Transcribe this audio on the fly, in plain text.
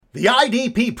The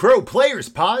IDP Pro Players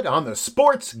Pod on the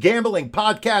Sports Gambling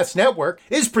Podcast Network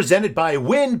is presented by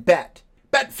WynnBET.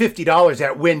 Bet $50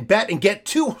 at WynnBET and get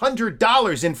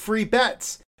 $200 in free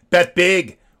bets. Bet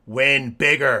big, win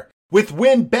bigger with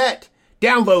WynnBET.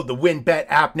 Download the WynnBET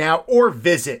app now or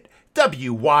visit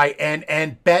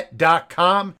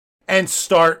wynnbet.com and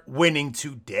start winning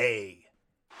today.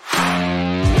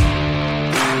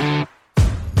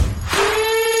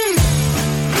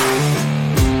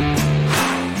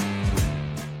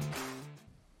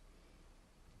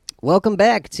 Welcome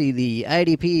back to the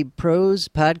IDP Pros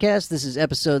podcast. This is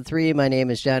episode 3. My name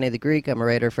is Johnny the Greek. I'm a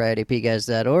writer for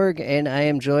IDPguys.org, and I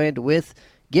am joined with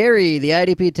Gary, the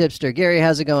IDP tipster. Gary,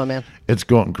 how's it going, man? It's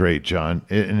going great, John,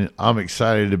 and I'm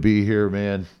excited to be here,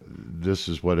 man. This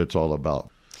is what it's all about.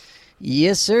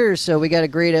 Yes, sir. So we got a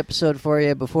great episode for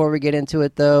you. Before we get into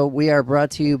it, though, we are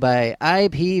brought to you by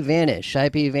IPVanish.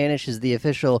 IPVanish is the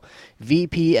official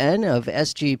VPN of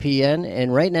SGPN,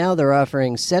 and right now they're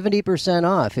offering 70%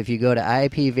 off if you go to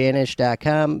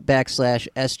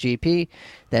IPVanish.com/SGP.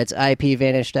 That's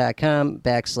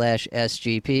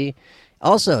IPVanish.com/SGP.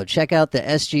 Also, check out the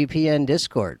SGPN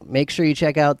Discord. Make sure you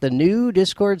check out the new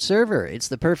Discord server. It's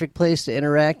the perfect place to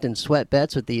interact and sweat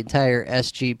bets with the entire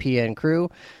SGPN crew.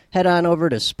 Head on over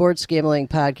to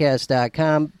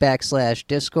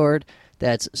sportsgamblingpodcast.com/Discord.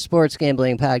 That's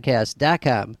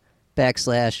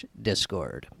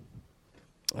sportsgamblingpodcast.com/Discord.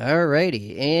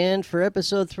 Alrighty, and for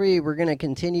episode 3, we're going to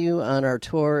continue on our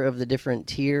tour of the different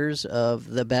tiers of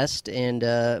the best and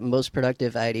most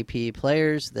productive IDP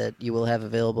players that you will have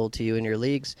available to you in your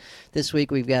leagues. This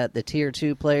week we've got the tier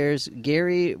 2 players.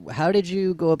 Gary, how did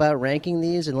you go about ranking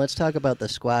these? And let's talk about the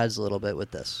squads a little bit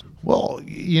with this. Well,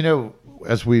 you know,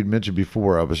 as we had mentioned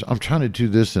before, I'm trying to do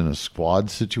this in a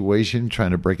squad situation, trying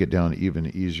to break it down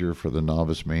even easier for the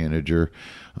novice manager.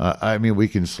 I mean, we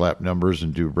can slap numbers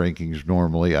and do rankings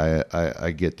normally.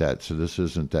 I get that, so this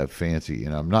isn't that fancy.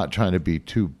 And I'm not trying to be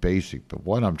too basic, but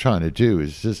what I'm trying to do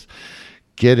is just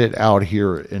get it out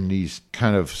here in these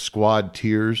kind of squad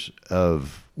tiers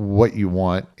of what you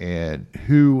want and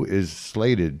who is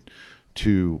slated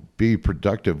to be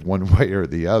productive one way or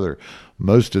the other.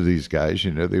 Most of these guys,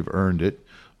 you know, they've earned it,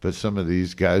 but some of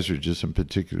these guys are just in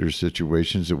particular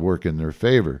situations that work in their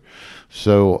favor.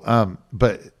 So,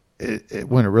 but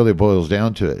when it really boils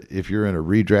down to it, if you're in a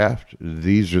redraft,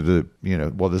 these are the, you know,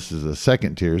 well, this is the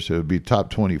second tier, so it would be top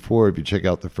 24 if you check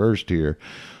out the first tier,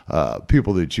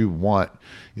 people that you want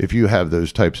if you have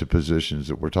those types of positions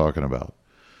that we're talking about.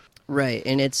 Right,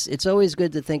 and it's always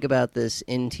good to think about this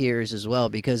in tiers as well,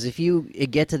 because if you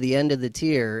get to the end of the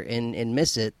tier and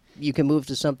miss it, you can move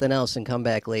to something else and come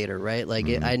back later, right? Like,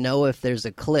 I know if there's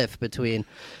a cliff between,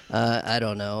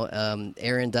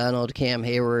 Aaron Donald, Cam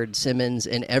Hayward, Simmons,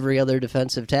 and every other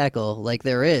defensive tackle, like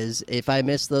there is, if I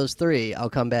miss those 3, I'll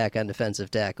come back on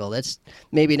defensive tackle. That's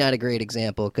maybe not a great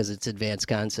example because it's advanced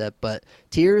concept, but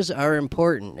tiers are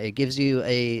important. It gives you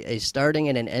a starting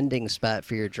and an ending spot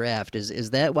for your draft.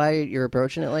 Is that why you're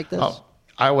approaching it like this? Oh,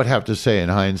 I would have to say in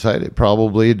hindsight, it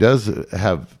probably does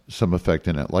have some effect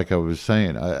in it. Like I was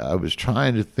saying, I was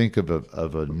trying to think of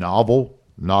a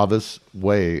novice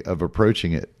way of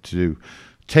approaching it to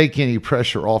take any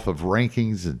pressure off of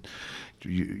rankings, and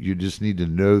you just need to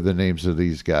know the names of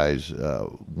these guys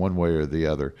one way or the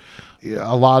other.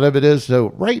 A lot of it is,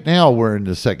 so right now we're in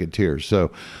the second tier,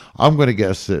 so I'm going to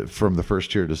guess that from the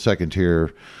first tier to second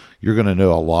tier, you're going to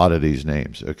know a lot of these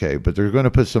names, okay? But they're going to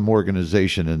put some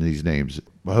organization in these names.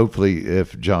 Hopefully,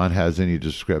 if John has any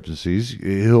discrepancies,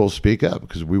 he'll speak up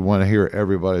because we want to hear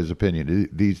everybody's opinion.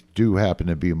 These do happen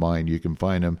to be mine. You can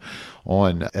find them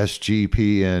on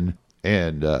SGPN,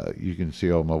 and you can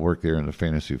see all my work there in the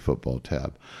fantasy football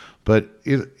tab. But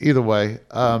either way,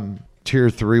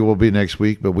 Tier 3 will be next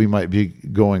week, but we might be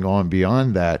going on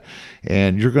beyond that.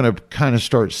 And you're going to kind of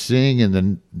start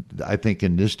seeing I think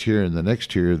in this tier and the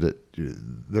next tier that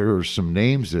there are some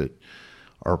names that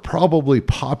are probably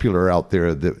popular out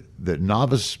there that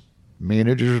novice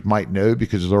managers might know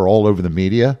because they're all over the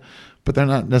media, but they're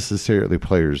not necessarily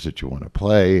players that you want to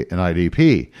play in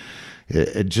IDP.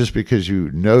 Just because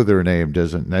you know their name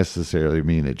doesn't necessarily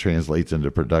mean it translates into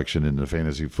production in the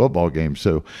fantasy football game.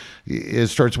 So it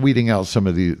starts weeding out some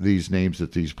of these names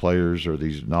that these players or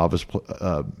these novice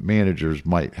managers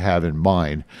might have in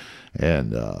mind,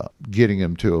 and getting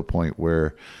them to a point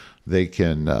where they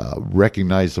can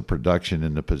recognize the production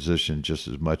in the position just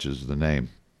as much as the name.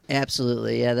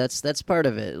 Absolutely, yeah, that's part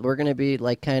of it. We're going to be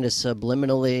like kind of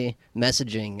subliminally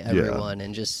messaging everyone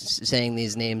and just saying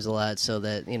these names a lot so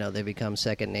that, you know, they become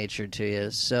second nature to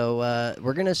you. So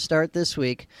we're going to start this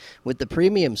week with the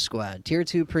premium squad, Tier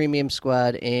 2 premium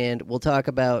squad, and we'll talk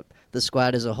about the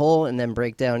squad as a whole and then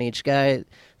break down each guy.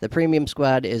 The premium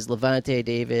squad is Levante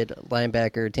David,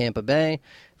 linebacker, Tampa Bay;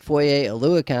 Foye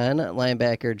Oluokun,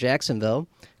 linebacker, Jacksonville;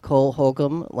 Cole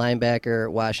Holcomb,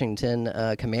 linebacker, Washington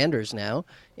Commanders now;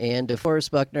 and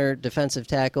DeForest Buckner, defensive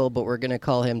tackle, but we're going to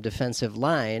call him defensive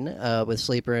line with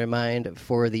sleeper in mind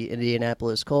for the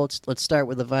Indianapolis Colts. Let's start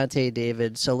with Levante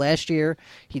David. So last year,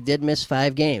 he did miss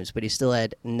 5 games, but he still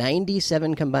had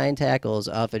 97 combined tackles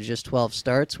off of just 12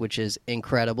 starts, which is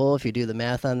incredible. If you do the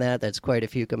math on that, that's quite a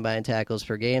few combined tackles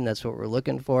per game. That's what we're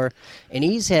looking for. And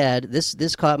he's had,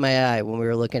 this caught my eye when we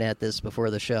were looking at this before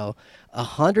the show,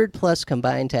 100-plus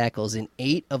combined tackles in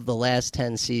 8 of the last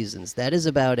 10 seasons. That is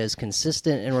about as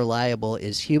consistent and reliable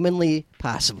as humanly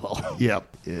possible. Yep.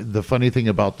 The funny thing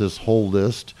about this whole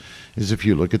list is if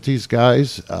you look at these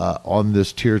guys on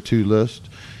this Tier 2 list,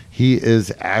 he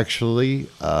is actually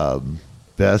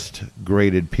best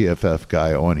graded PFF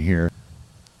guy on here.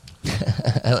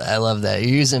 I love that.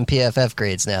 You're using PFF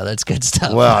grades now. That's good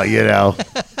stuff. Well,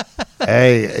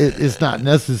 hey, it's not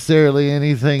necessarily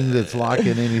anything that's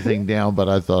locking anything down, but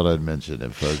I thought I'd mention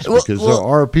it, folks, because there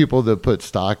are people that put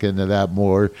stock into that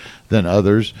more than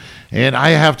others. And I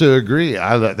have to agree.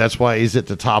 That's why he's at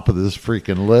the top of this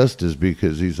freaking list, is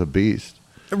because he's a beast.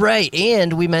 Right,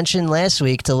 and we mentioned last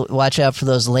week to watch out for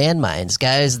those landmines,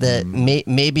 guys that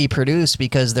maybe produce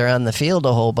because they're on the field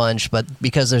a whole bunch, but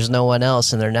because there's no one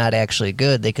else and they're not actually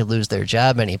good, they could lose their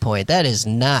job at any point. That is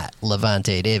not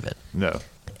Levante David. No.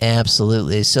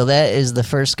 Absolutely. So that is the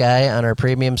first guy on our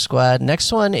premium squad.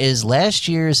 Next one is last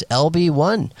year's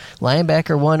LB1,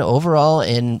 linebacker 1 overall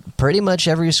in pretty much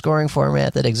every scoring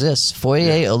format that exists.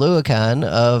 Foye Oluokun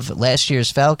of last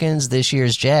year's Falcons, this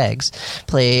year's Jags,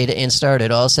 played and started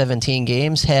all 17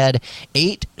 games, had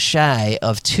 8 shy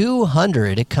of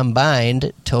 200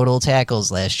 combined total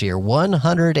tackles last year,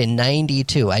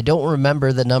 192. I don't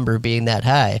remember the number being that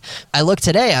high. I looked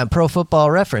today on Pro Football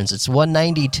Reference. It's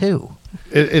 192.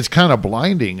 It's kind of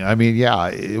blinding. I mean,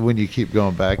 when you keep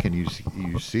going back and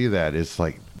you see that, it's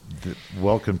like,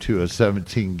 welcome to a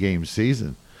 17-game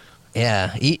season. Yeah,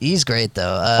 he's great,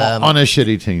 though. On a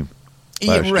shitty team.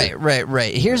 Yeah,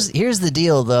 right. Here's the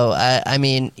deal, though. I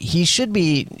mean, he should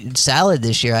be solid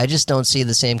this year. I just don't see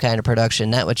the same kind of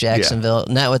production. Not with Jacksonville.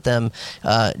 Not with them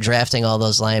drafting all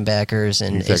those linebackers.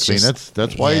 And exactly. It's just,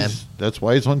 that's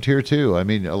why he's on Tier 2. I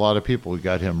mean, a lot of people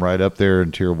got him right up there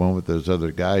in Tier 1 with those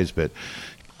other guys, but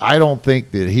I don't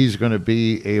think that he's going to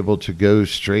be able to go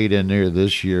straight in there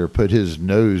this year, put his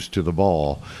nose to the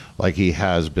ball like he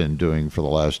has been doing for the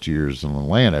last 2 years in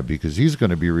Atlanta, because he's going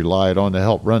to be relied on to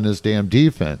help run this damn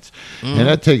defense. And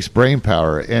that takes brain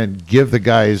power. And the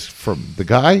guy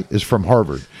is from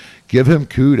Harvard. Give him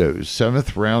kudos.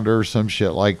 7th rounder or some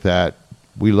shit like that.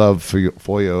 We love Foye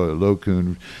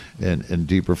Oluokun in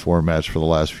deeper formats for the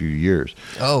last few years.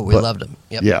 Oh, we loved him.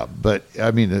 Yep. Yeah, but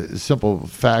I mean, the simple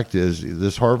fact is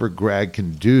this Harvard grad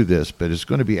can do this, but it's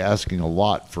going to be asking a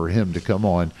lot for him to come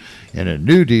on in a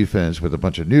new defense with a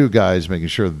bunch of new guys, making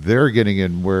sure they're getting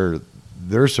in where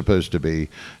they're supposed to be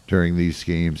during these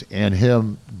schemes, and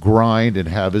him grind and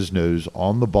have his nose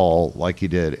on the ball like he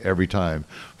did every time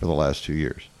for the last 2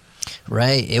 years.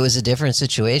 Right. It was a different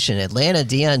situation. Atlanta,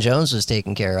 Deion Jones was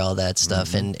taking care of all that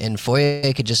stuff, and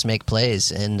Foye could just make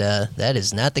plays, and that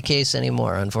is not the case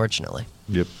anymore, unfortunately.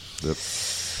 Yep.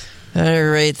 All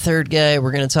right, third guy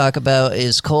we're going to talk about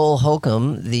is Cole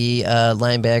Holcomb, the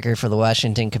linebacker for the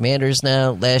Washington Commanders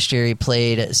now. Last year he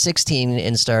played 16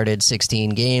 and started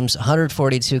 16 games,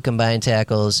 142 combined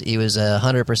tackles. He was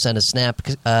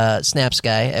 100% a snaps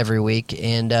guy every week,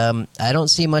 and I don't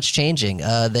see much changing.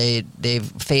 They've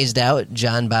phased out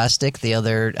John Bostic, the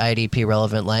other IDP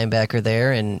relevant linebacker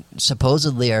there, and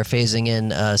supposedly are phasing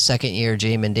in second-year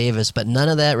Jamin Davis, but none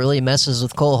of that really messes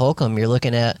with Cole Holcomb. You're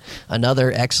looking at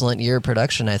another excellent year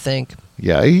production, I think.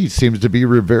 Yeah, he seems to be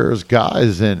Rivera's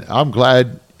guys, and I'm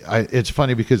glad. It's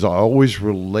funny because I always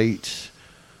relate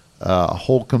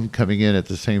Holcomb coming in at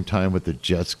the same time with the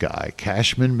Jets guy,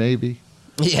 Cashman, maybe.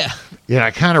 Yeah,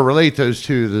 I kind of relate those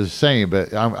two the same,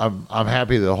 but I'm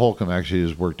happy that Holcomb actually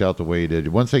has worked out the way he did.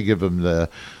 Once they give him the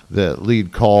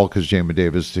lead call, because Jamin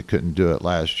Davis couldn't do it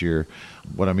last year.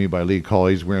 What I mean by lead call,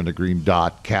 he's wearing the green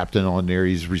dot, captain on there.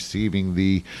 He's receiving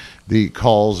the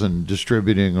calls and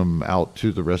distributing them out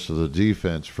to the rest of the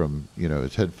defense from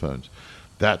his headphones.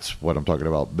 That's what I'm talking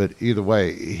about. But either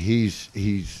way,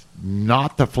 he's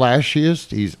not the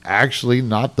flashiest. He's actually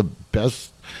not the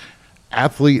best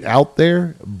athlete out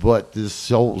there, but this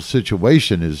whole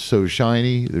situation is so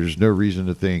shiny. There's no reason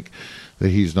to think that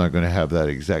he's not going to have that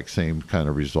exact same kind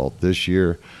of result this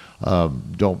year.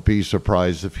 Don't be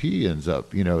surprised if he ends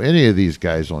up, any of these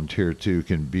guys on Tier 2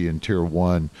 can be in Tier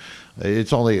 1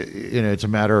 It's only, it's a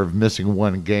matter of missing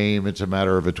one game. It's a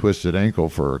matter of a twisted ankle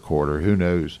for a quarter. Who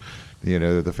knows?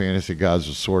 The fantasy guys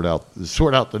will sort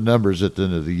out the numbers at the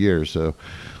end of the year. So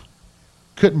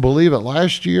couldn't believe it.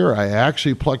 Last year, I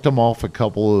actually plucked him off a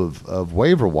couple of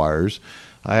waiver wires.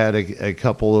 I had a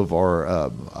couple of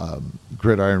our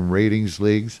gridiron ratings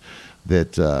leagues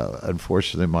that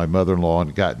unfortunately my mother-in-law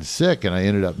had gotten sick, and I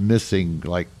ended up missing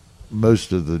like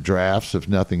most of the drafts, if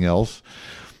nothing else,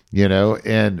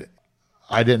 and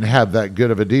I didn't have that good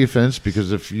of a defense,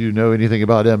 because if you know anything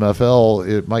about MFL,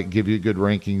 it might give you good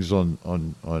rankings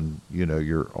on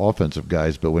your offensive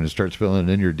guys, but when it starts filling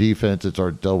in your defense, it's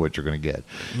hard to tell what you're going to get.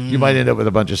 You might end up with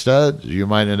a bunch of studs, you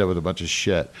might end up with a bunch of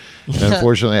shit. And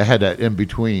unfortunately, I had that in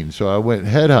between, so I went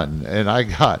headhunting, and I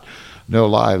got, no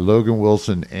lie, Logan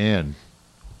Wilson and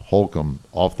Holcomb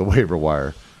off the waiver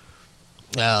wire.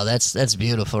 Oh, that's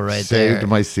beautiful there. Saved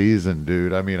my season,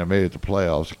 dude. I mean, I made it to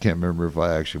playoffs. I can't remember if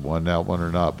I actually won that one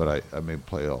or not, but I made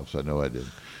playoffs. I know I did.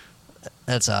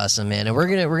 That's awesome, man. And we're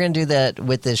gonna do that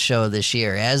with this show this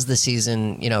year. As the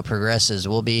season, progresses,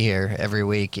 we'll be here every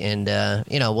week, and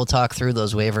we'll talk through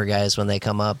those waiver guys when they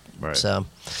come up. Right. So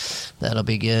that'll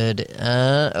be good.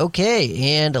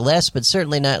 Okay, and last but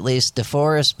certainly not least,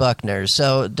 DeForest Buckner.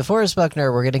 So DeForest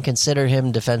Buckner, we're going to consider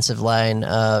him defensive line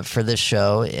for this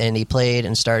show, and he played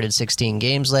and started 16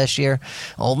 games last year.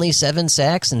 Only 7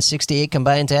 sacks and 68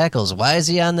 combined tackles. Why is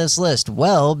he on this list?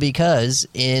 Well, because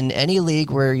in any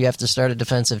league where you have to start a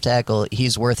defensive tackle,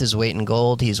 he's worth his weight in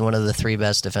gold. He's one of the 3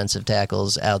 best defensive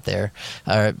tackles out there,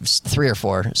 3 or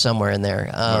 4, somewhere in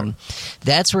there. Right.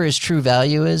 That's where his true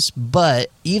value is, but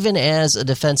even as a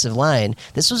defensive line,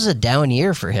 this was a down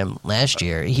year for him last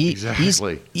year.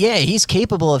 Exactly. He's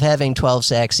capable of having 12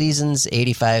 sack seasons,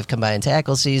 85 combined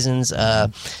tackle seasons.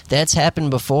 That's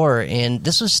happened before, and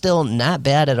this was still not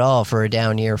bad at all for a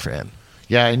down year for him.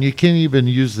 Yeah, and you can't even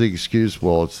use the excuse,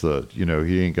 well, it's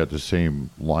he ain't got the same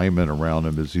linemen around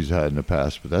him as he's had in the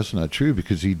past, but that's not true,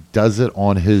 because he does it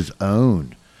on his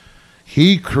own.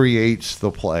 He creates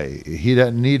the play. He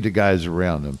doesn't need the guys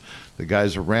around him. The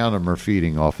guys around him are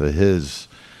feeding off of his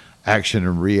action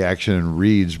and reaction and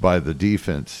reads by the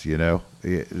defense, He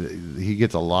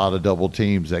gets a lot of double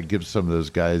teams. That gives some of those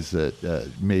guys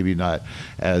that maybe not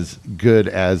as good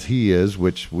as he is,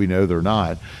 which we know they're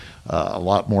not, a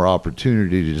lot more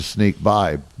opportunity to sneak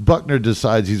by. Buckner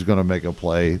decides he's going to make a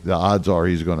play. The odds are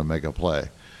he's going to make a play.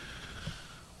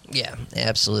 Yeah,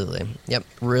 absolutely. Yep,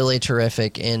 really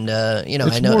terrific. And,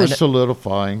 it's more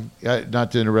solidifying.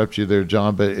 Not to interrupt you there,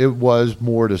 John, but it was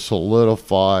more to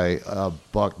solidify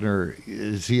Buckner.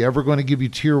 Is he ever going to give you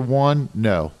tier 1?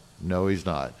 No, he's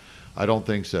not. I don't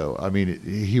think so. I mean,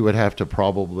 he would have to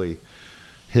probably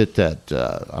hit that.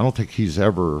 I don't think he's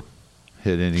ever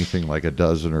hit anything like a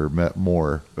dozen or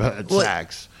more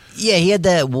sacks. Yeah, he had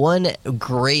that one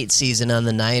great season on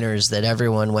the Niners that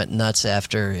everyone went nuts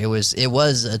after. It was a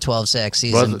 12-sack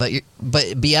season,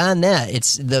 but beyond that,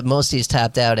 it's the most he's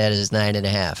topped out at is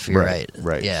 9.5. You're right.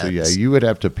 Right. Yeah. So you would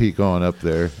have to peak on up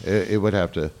there. It would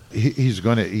have to. He's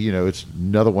going to. It's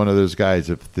another one of those guys.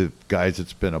 If the guys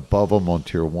that's been above him on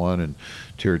tier 1 and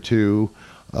tier 2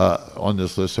 on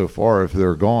this list so far, if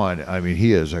they're gone, I mean,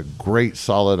 he is a great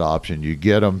solid option. You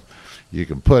get him. You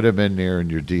can put him in there in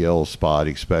your DL spot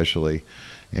especially,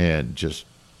 and just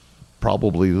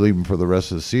probably leave him for the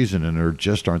rest of the season, and there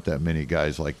just aren't that many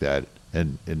guys like that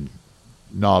in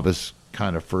novice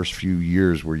kind of first few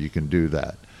years where you can do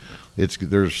that.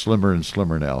 They're slimmer and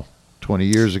slimmer now. 20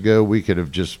 years ago, we could have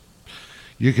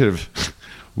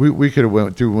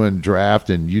went through one draft,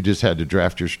 and you just had to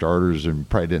draft your starters and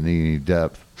probably didn't need any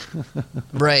depth.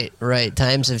 Right.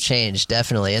 Times have changed,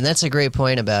 definitely. And that's a great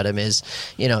point about him is,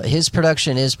 his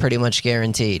production is pretty much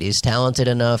guaranteed. He's talented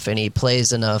enough and he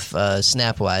plays enough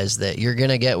snap-wise that you're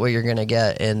going to get what you're going to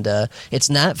get. And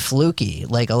it's not fluky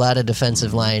like a lot of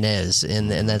defensive line is, and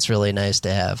that's really nice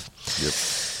to have. Yep.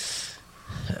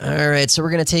 All right, so we're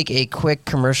going to take a quick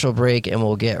commercial break, and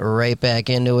we'll get right back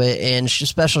into it. And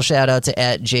special shout-out to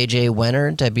 @JJ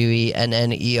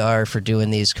Wenner, for doing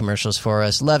these commercials for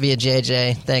us. Love you,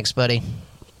 JJ. Thanks, buddy.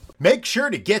 Make sure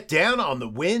to get down on the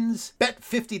wins. Bet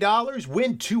 $50,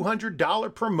 win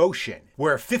 $200 promotion,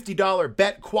 where a $50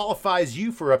 bet qualifies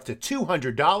you for up to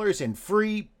 $200 in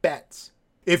free bets.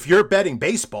 If you're betting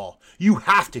baseball, you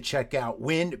have to check out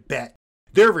WinBet.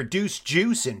 Their reduced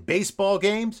juice in baseball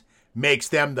games makes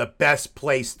them the best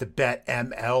place to bet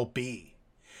MLB.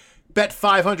 Bet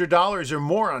 $500 or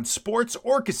more on sports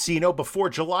or casino before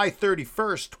July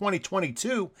 31st,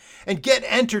 2022, and get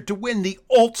entered to win the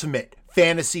ultimate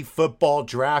fantasy football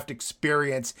draft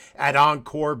experience at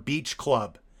Encore Beach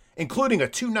Club. including a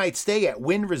 2-night stay at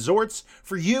Wynn Resorts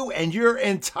for you and your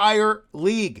entire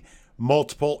league.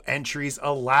 Multiple entries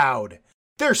allowed.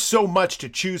 There's so much to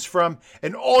choose from,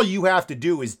 and all you have to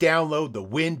do is download the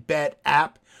WynnBet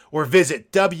app or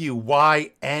visit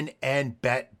wynnbet.com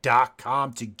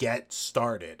to get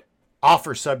started.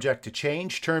 Offer subject to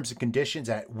change. Terms and conditions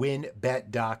at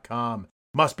wynnbet.com.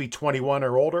 Must be 21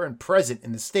 or older and present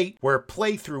in the state where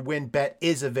play through WynnBet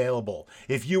is available.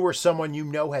 If you or someone you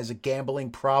know has a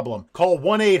gambling problem, call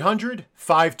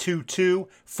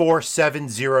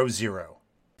 1-800-522-4700.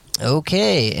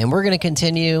 Okay, and we're going to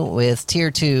continue with Tier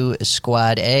 2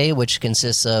 Squad A, which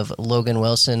consists of Logan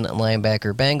Wilson,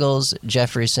 linebacker Bengals,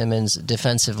 Jeffrey Simmons,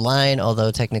 defensive line,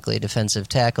 although technically defensive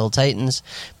tackle Titans,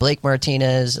 Blake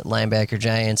Martinez, linebacker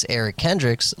Giants, Eric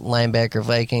Kendricks, linebacker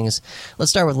Vikings. Let's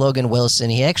start with Logan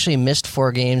Wilson. He actually missed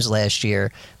 4 games last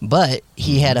year, but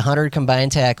he had 100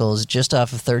 combined tackles just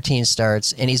off of 13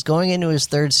 starts, and he's going into his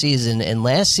 3rd season, and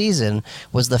last season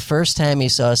was the first time he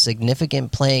saw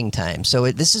significant playing time.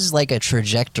 So this is like a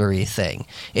trajectory thing.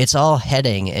 It's all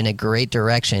heading in a great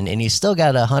direction, and he's still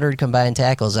got 100 combined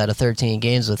tackles out of 13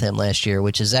 games with him last year,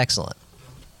 which is excellent.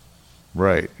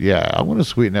 Right. Yeah, I want to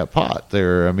sweeten that pot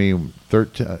there. I mean,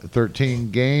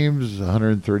 13 games,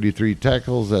 133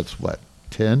 tackles, that's what,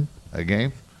 10 a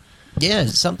game? Yeah,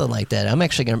 something like that. I'm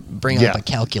actually going to bring up a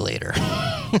calculator.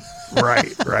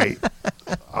 Right.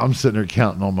 I'm sitting there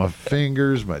counting on my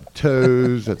fingers, my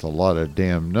toes. That's a lot of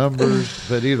damn numbers.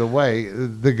 But either way,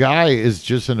 the guy is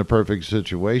just in a perfect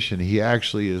situation. He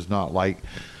actually is not like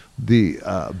the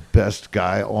best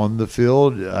guy on the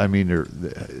field. I mean,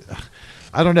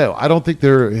 I don't know. I don't think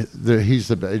he's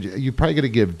the best. You're probably going to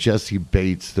give Jesse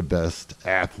Bates the best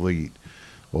athlete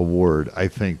award, I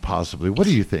think, possibly. What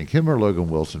do you think, him or Logan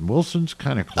Wilson? Wilson's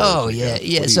kind of close. Oh,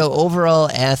 yeah. So overall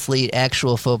athlete,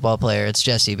 actual football player, it's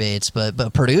Jesse Bates,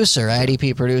 but producer,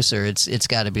 IDP producer, it's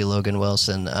got to be Logan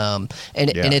Wilson. And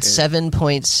it's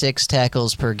 7.6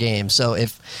 tackles per game. So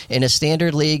if in a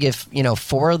standard league, if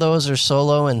 4 of those are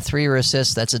solo and 3 are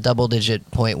assists, that's a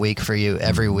double-digit point week for you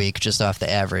every week, just off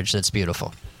the average. That's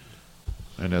beautiful.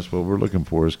 And that's what we're looking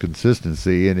for, is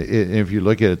consistency. And if you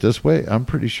look at it this way, I'm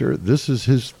pretty sure this is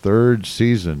his 3rd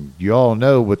season. You all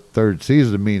know what 3rd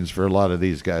season means for a lot of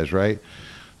these guys, right?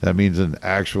 That means an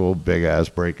actual big-ass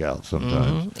breakout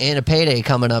sometimes. Mm-hmm. And a payday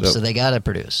coming up, so they got to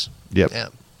produce. Yep,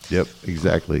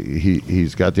 exactly.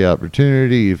 He's got the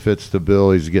opportunity. He fits the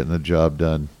bill. He's getting the job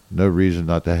done. No reason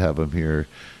not to have him here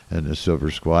in the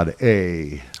Silver Squad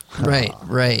A. Right.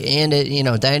 And,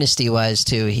 dynasty-wise,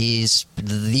 too, he's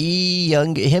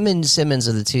him and Simmons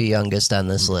are the 2 youngest on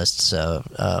this list, so,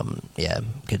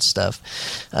 good stuff.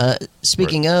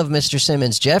 Speaking of Mr.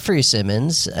 Simmons, Jeffrey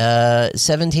Simmons,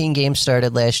 17 games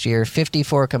started last year,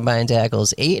 54 combined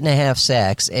tackles, 8.5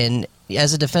 sacks, and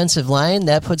as a defensive line,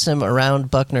 that puts him around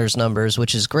Buckner's numbers,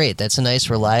 which is great. That's a nice,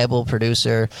 reliable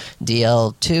producer.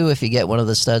 DL2, if you get one of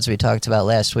the studs we talked about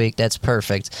last week, that's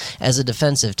perfect. As a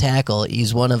defensive tackle,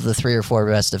 he's one of the 3 or 4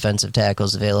 best defensive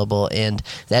tackles available, and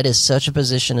that is such a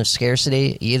position of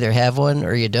scarcity. You either have one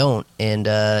or you don't, and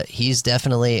he's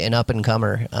definitely an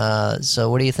up-and-comer.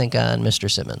 So what do you think on Mr.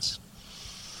 Simmons?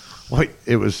 Well,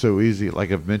 it was so easy.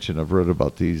 Like I've mentioned, I've wrote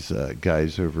about these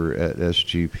guys over at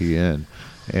SGPN.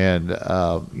 And,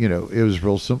 it was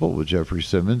real simple with Jeffrey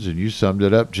Simmons, and you summed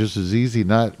it up just as easy,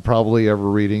 not probably ever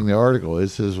reading the article. It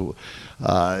says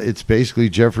it's basically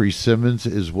Jeffrey Simmons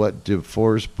is what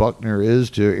DeForest Buckner is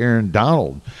to Aaron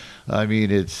Donald. I mean,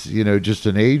 it's, just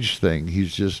an age thing.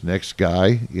 He's just next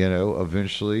guy.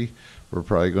 Eventually we're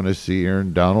probably going to see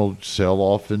Aaron Donald sail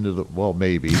off into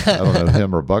maybe. I don't know,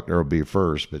 him or Buckner will be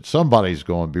first, but somebody's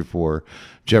going before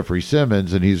Jeffrey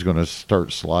Simmons, and he's going to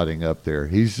start sliding up there.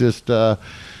 He's just a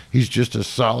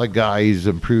solid guy. He's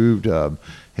improved. Him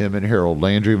and Harold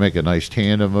Landry make a nice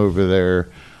tandem over there.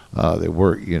 They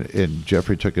work, and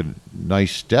Jeffrey took a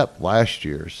nice step last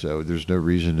year, so there's no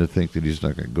reason to think that he's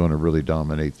not going to really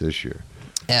dominate this year.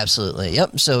 Absolutely.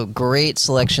 Yep. So great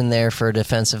selection there for a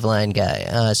defensive line guy,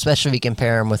 especially if you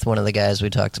compare him with one of the guys we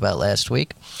talked about last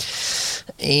week.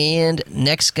 And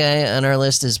next guy on our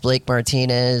list is Blake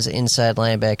Martinez, inside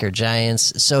linebacker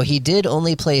Giants. So he did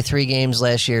only play 3 games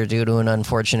last year due to an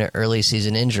unfortunate early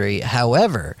season injury.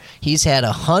 However, he's had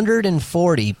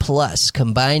 140 plus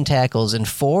combined tackles in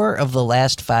 4 of the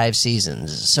last 5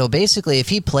 seasons. So basically, if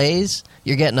he plays,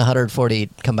 you're getting 140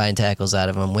 combined tackles out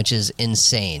of him, which is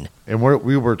insane. And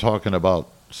we were talking about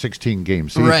 16 game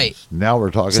seasons. Right. Now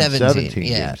we're talking 17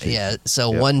 yeah, game yeah. seasons. So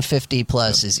 150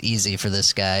 plus is easy for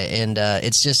this guy. And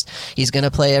it's just, he's going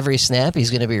to play every snap. He's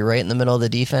going to be right in the middle of the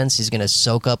defense. He's going to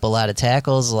soak up a lot of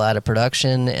tackles, a lot of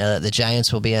production. The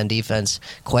Giants will be on defense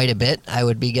quite a bit, I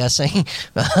would be guessing.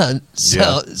 That's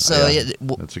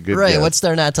a good guess. What's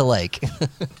there not to like?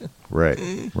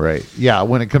 Right. Yeah,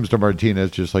 when it comes to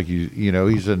Martinez, just like you know,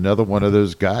 he's another one of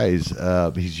those guys.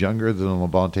 He's younger than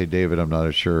Levante David. I'm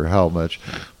not sure how much,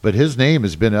 but his name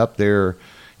has been up there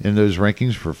in those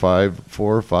rankings for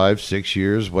 4, 5, 6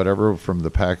 years, whatever, from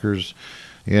the Packers.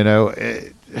 You know,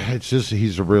 it's just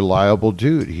he's a reliable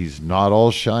dude. He's not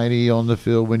all shiny on the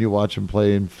field when you watch him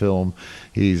play in film.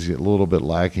 He's a little bit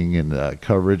lacking in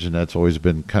coverage, and that's always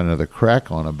been kind of the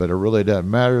crack on him. But it really doesn't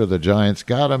matter. The Giants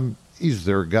got him. He's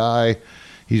their guy.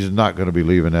 He's not going to be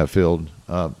leaving that field.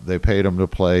 They paid him to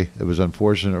play. It was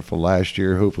unfortunate for last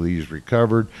year. Hopefully he's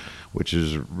recovered, which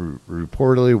is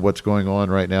reportedly what's going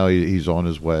on right now. He's on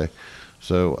his way.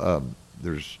 So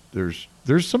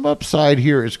there's some upside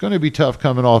here. It's going to be tough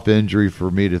coming off injury for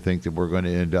me to think that we're going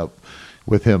to end up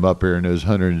with him up here in those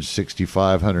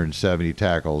 165, 170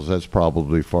 tackles. That's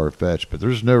probably far-fetched. But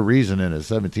there's no reason in a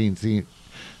 17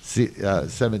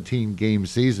 game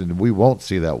season we won't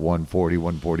see that 140,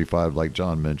 145 like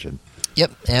John mentioned.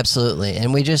 Yep, absolutely.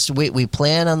 And we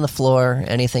plan on the floor.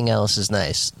 Anything else is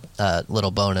nice.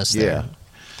 Little bonus there. Yeah.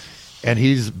 And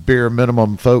he's bare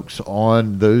minimum, folks,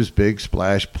 on those big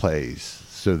splash plays.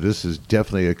 So this is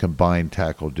definitely a combined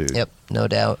tackle dude. Yep, no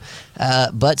doubt.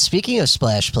 But speaking of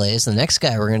splash plays, the next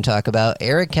guy we're going to talk about,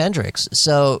 Eric Kendricks.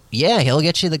 So, yeah, he'll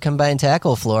get you the combined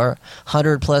tackle floor,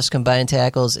 100-plus combined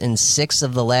tackles in 6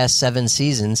 of the last 7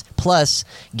 seasons, plus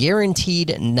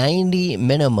guaranteed 90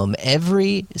 minimum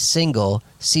every single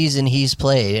season he's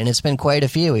played, and it's been quite a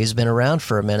few. He's been around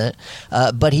for a minute,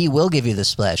 but he will give you the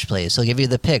splash plays. He'll give you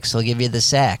the picks. He'll give you the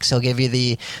sacks. He'll give you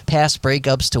the pass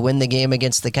breakups to win the game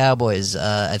against the Cowboys.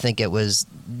 I think it was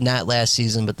not last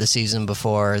season, but the season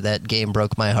before. That game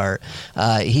broke my heart.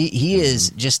 He is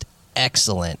just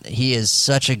excellent. He is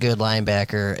such a good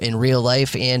linebacker in real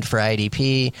life and for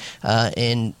IDP.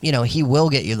 And, you know, he will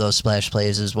get you those splash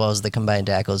plays as well as the combined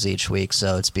tackles each week,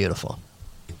 so it's beautiful.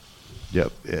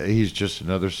 Yep, he's just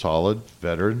another solid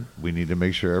veteran. We need to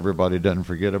make sure everybody doesn't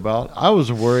forget about. I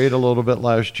was worried a little bit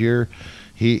last year.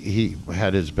 He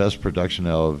had his best production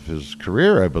out of his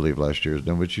career, I believe, last year. Isn't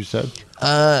that what you said?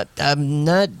 I'm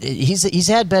not. He's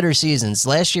had better seasons.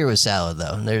 Last year was solid,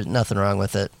 though. There's nothing wrong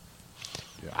with it.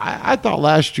 I thought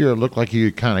last year it looked like he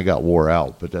kind of got wore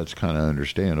out, but that's kind of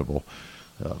understandable.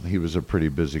 He was a pretty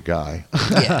busy guy.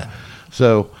 Yeah.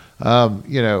 So.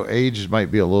 You know, age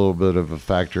might be a little bit of a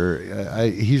factor.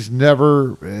 He's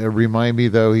never, remind me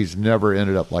though, he's never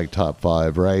ended up like top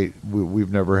 5, right?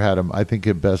 We've never had him. I think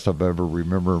at best I've ever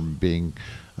remember him being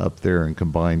up there in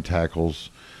combined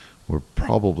tackles. We're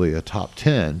probably a top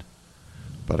 10,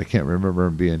 but I can't remember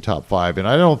him being top 5. And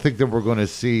I don't think that we're going to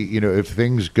see, you know, if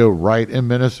things go right in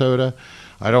Minnesota,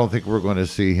 I don't think we're going to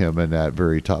see him in that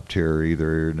very top tier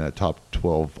either, in that top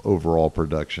 12 overall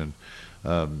production.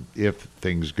 If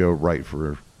things go right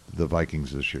for the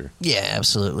Vikings this year. Yeah,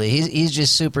 absolutely. He's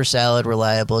just super solid,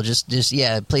 reliable. Just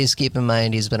please keep in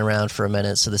mind he's been around for a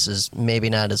minute, so this is maybe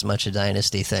not as much a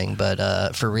dynasty thing, but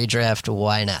for redraft,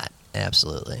 why not?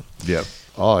 Absolutely. Yep.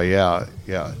 Oh, yeah.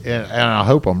 And I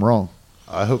hope I'm wrong.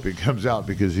 I hope it comes out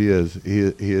because he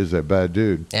is a bad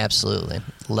dude. Absolutely.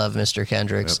 Love Mr.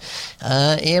 Kendricks.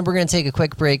 Yep. And we're going to take a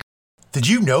quick break. Did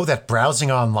you know that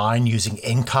browsing online using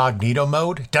incognito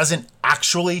mode doesn't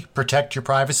actually protect your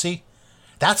privacy?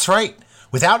 That's right.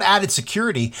 Without added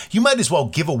security, you might as well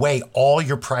give away all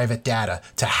your private data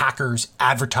to hackers,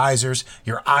 advertisers,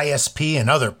 your ISP, and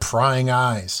other prying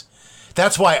eyes.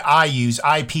 That's why I use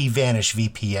IPVanish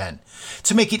VPN,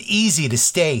 to make it easy to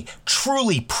stay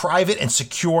truly private and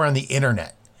secure on the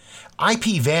internet.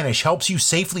 IPVanish helps you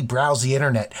safely browse the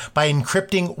internet by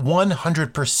encrypting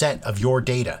 100% of your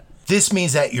data. This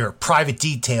means that your private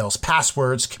details,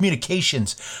 passwords,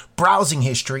 communications, browsing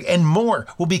history, and more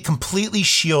will be completely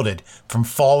shielded from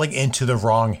falling into the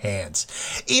wrong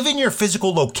hands. Even your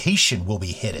physical location will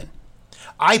be hidden.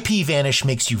 IPVanish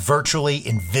makes you virtually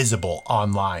invisible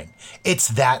online. It's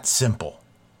that simple.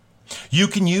 You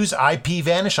can use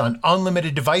IPVanish on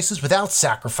unlimited devices without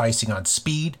sacrificing on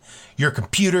speed. Your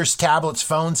computers, tablets,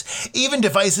 phones, even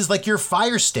devices like your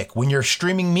Fire Stick when you're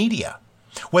streaming media.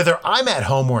 Whether I'm at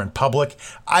home or in public,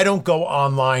 I don't go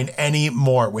online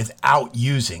anymore without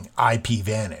using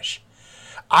IPVanish.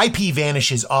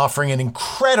 IPVanish is offering an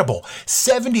incredible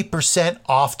 70%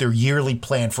 off their yearly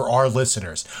plan for our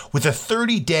listeners with a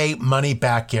 30-day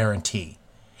money-back guarantee.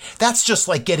 That's just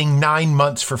like getting 9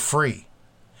 months for free.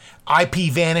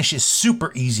 IP Vanish is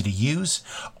super easy to use.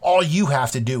 All you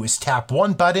have to do is tap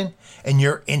one button and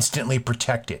you're instantly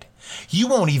protected. You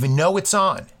won't even know it's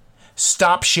on.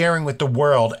 Stop sharing with the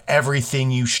world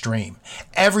everything you stream,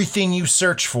 everything you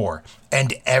search for,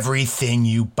 and everything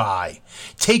you buy.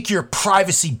 Take your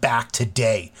privacy back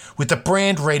today with the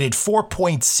brand rated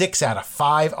 4.6 out of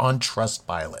 5 on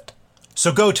Trustpilot.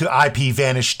 So go to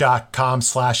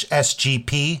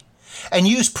ipvanish.com/SGP and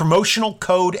use promotional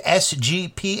code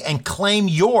SGP and claim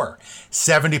your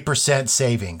 70%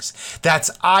 savings. That's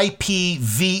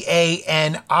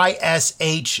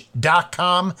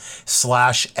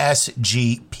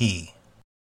ipvanish.com/SGP.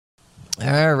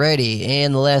 Alrighty,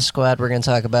 and the last squad we're going to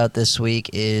talk about this week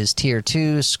is Tier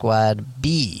 2, Squad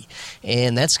B.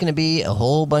 And that's going to be a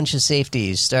whole bunch of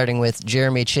safeties, starting with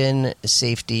Jeremy Chin,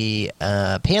 safety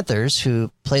Panthers, who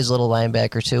plays a little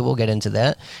linebacker too. We'll get into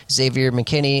that. Xavier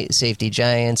McKinney, safety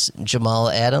Giants. Jamal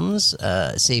Adams,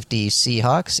 safety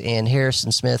Seahawks. And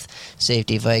Harrison Smith,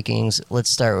 safety Vikings. Let's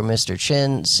start with Mr.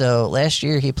 Chin. So last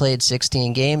year he played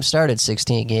 16 games, started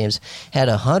 16 games, had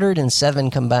 107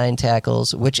 combined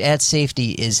tackles, which at safety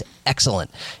is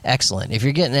excellent. Excellent. If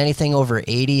you're getting anything over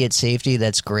 80 at safety,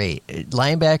 that's great.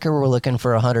 Linebacker, we're looking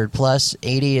for 100 plus.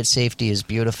 80 at safety is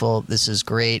beautiful. This is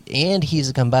great. And he's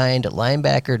a combined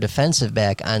linebacker, defensive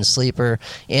back on Sleeper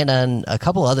and on a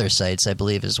couple other sites, I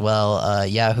believe, as well.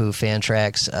 Yahoo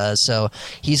Fantrax. So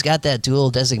he's got that dual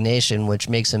designation, which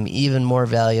makes him even more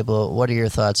valuable. What are your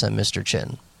thoughts on Mr.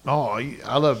 Chin? Oh,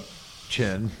 I love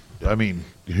Chin. I mean,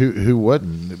 who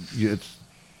wouldn't? It's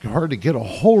hard to get a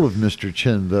hold of Mr.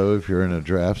 Chin, though, if you're in a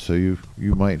draft, so you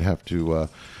might have to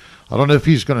I don't know if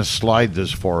he's going to slide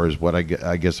this far is what I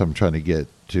guess I'm trying to get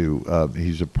to.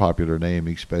 He's a popular name,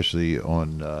 especially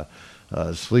on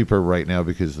Sleeper right now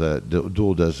because of the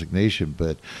dual designation,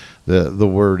 but the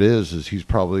word is he's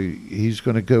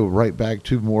going to go right back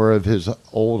to more of his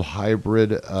old hybrid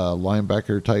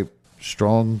linebacker type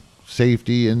strong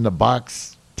safety in the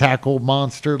box tackle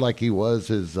monster like he was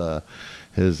his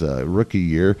rookie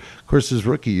year. Of course, his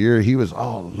rookie year, he was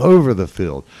all over the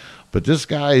field. But this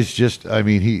guy is just, I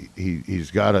mean,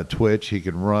 he's got a twitch. He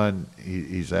can run.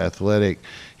 He's athletic.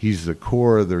 He's the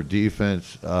core of their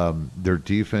defense. Their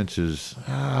defense is,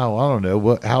 I don't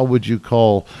know, how would you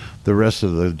call the rest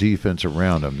of the defense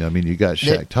around him? I mean, you got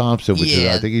Shaq Thompson, which is,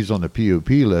 I think he's on the POP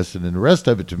list. And then the rest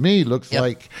of it, to me, looks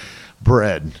like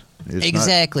bread.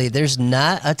 Exactly. There's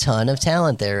not a ton of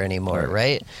talent there anymore,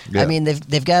 right? Yeah. I mean,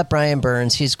 they've got Brian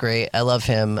Burns. He's great. I love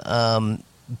him.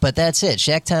 But that's it.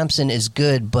 Shaq Thompson is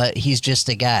good, but he's just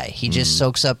a guy. He just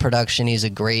soaks up production. He's a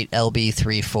great LB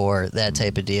 3-4, that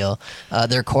type of deal.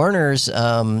 Their corners,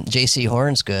 J.C.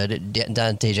 Horn's good,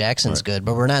 Dante Jackson's good,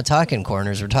 but we're not talking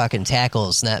corners. We're talking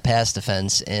tackles, not pass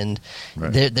defense, and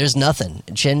there's nothing.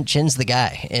 Chin's the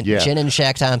guy, and Chin and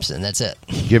Shaq Thompson, that's it.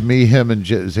 Give me him and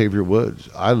Xavier Woods.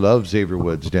 I love Xavier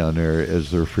Woods down there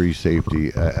as their free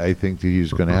safety. I think that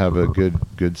he's going to have a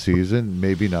good season,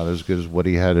 maybe not as good as what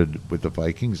he had with the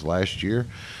Vikings last year,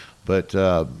 but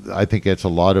I think that's a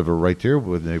lot of it right there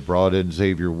when they brought in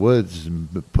Xavier Woods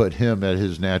and put him at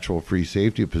his natural free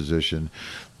safety position.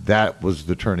 That was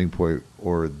the turning point,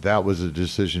 or that was a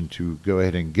decision to go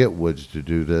ahead and get Woods to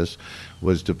do this,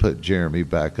 was to put Jeremy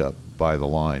back up by the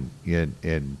line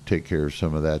and take care of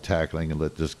some of that tackling and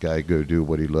let this guy go do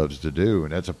what he loves to do,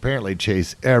 and that's apparently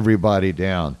chase everybody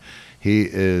down. He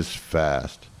is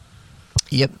fast.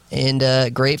 Yep,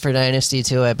 and great for Dynasty,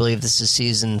 too. I believe this is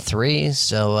Season 3,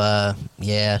 so,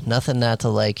 nothing not to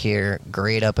like here.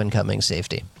 Great up-and-coming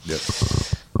safety. Yep.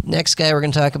 Next guy we're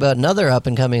going to talk about, another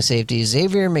up-and-coming safety,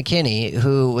 Xavier McKinney,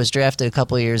 who was drafted a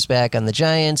couple years back on the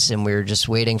Giants, and we were just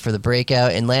waiting for the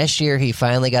breakout. And last year, he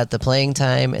finally got the playing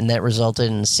time, and that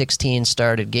resulted in 16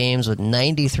 started games with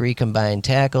 93 combined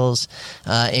tackles.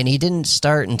 And he didn't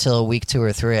start until week 2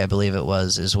 or 3, I believe it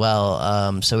was, as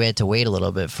well. So we had to wait a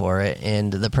little bit for it.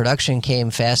 And the production came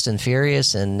fast and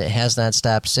furious, and it has not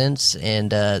stopped since.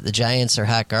 And the Giants are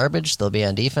hot garbage. They'll be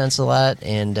on defense a lot.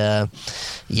 And,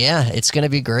 it's going to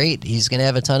be great. He's going to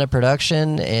have a ton of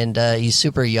production, and he's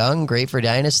super young, great for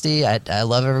Dynasty. I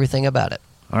love everything about it.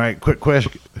 All right, quick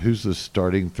question. Who's the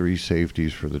starting 3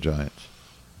 safeties for the Giants?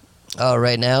 Oh,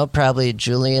 right now, probably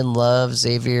Julian Love,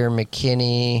 Xavier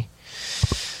McKinney.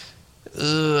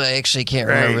 Ooh, I actually can't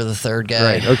remember the third guy.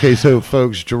 Right. Okay, so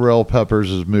folks, Jarrell Peppers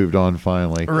has moved on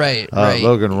finally. Right.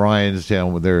 Logan Ryan's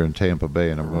down there in Tampa Bay,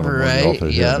 and I'm going to run off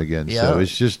of him again. Yep.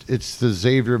 So it's the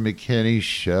Xavier McKinney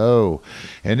show,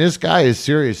 and this guy is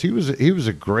serious. He was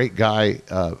a great guy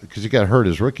because he got hurt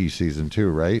his rookie season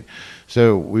too, right?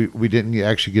 So we didn't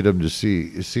actually get him to see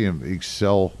him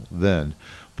excel then.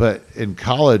 But in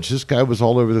college, this guy was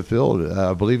all over the field.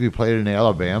 I believe he played in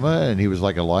Alabama, and he was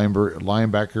like a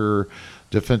linebacker,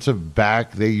 defensive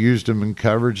back. They used him in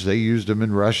coverage. They used him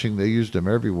in rushing. They used him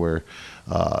everywhere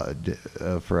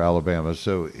for Alabama.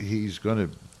 So he's going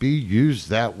to be used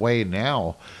that way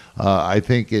now. I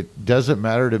think it doesn't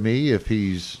matter to me if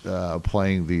he's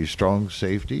playing the strong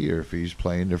safety or if he's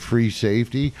playing the free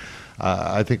safety.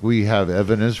 I think we have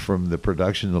evidence from the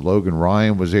production that Logan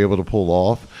Ryan was able to pull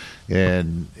off.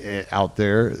 And out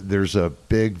there's a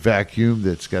big vacuum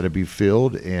that's got to be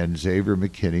filled, and Xavier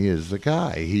McKinney is the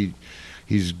guy.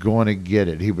 He's going to get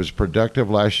it. He was productive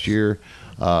last year.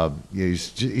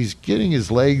 He's getting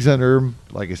his legs under him.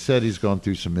 Like I said, he's gone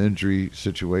through some injury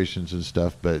situations and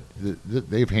stuff, but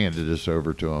they've handed this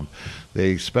over to him.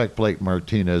 They expect Blake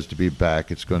Martinez to be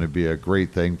back. It's going to be a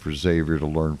great thing for Xavier to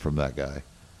learn from that guy.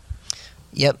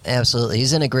 Yep, absolutely.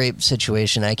 He's in a great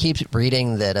situation. I keep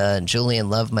reading that Julian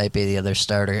Love might be the other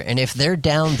starter, and if they're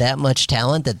down that much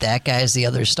talent that guy's the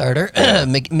other starter,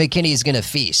 McKinney's going to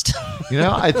feast.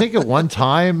 I think at one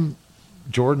time,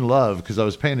 Jordan Love, because I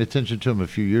was paying attention to him a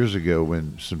few years ago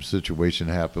when some situation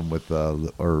happened with,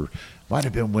 or might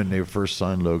have been when they first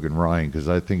signed Logan Ryan, because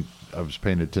I think I was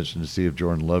paying attention to see if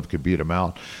Jordan Love could beat him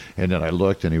out, and then I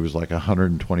looked, and he was like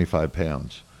 125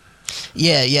 pounds.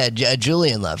 Yeah,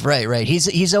 Julian Love, right.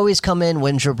 He's always come in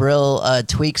when Jabril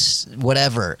tweaks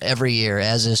whatever every year,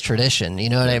 as is tradition. You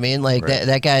know what I mean? Like right.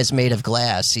 that guy's made of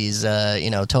glass. He's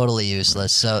totally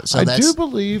useless. So I that's... do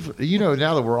believe,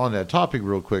 now that we're on that topic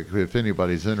real quick, if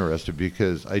anybody's interested,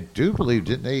 because I do believe,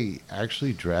 didn't they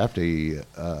actually draft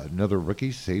another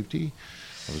rookie safety?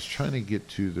 I was trying to get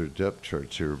to their depth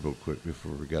charts here real quick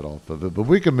before we got off of it, but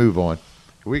we can move on.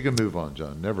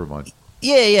 John. Never mind.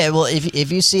 Yeah. Well,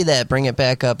 if you see that, bring it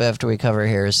back up after we cover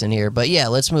Harrison here. But yeah,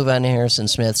 let's move on to Harrison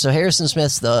Smith. So Harrison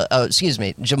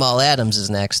Smith, Jamal Adams is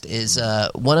next. Is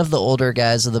one of the older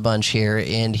guys of the bunch here,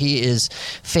 and he is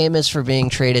famous for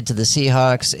being traded to the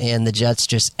Seahawks, and the Jets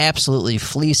just absolutely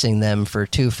fleecing them for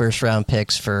 2 first-round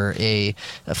picks for a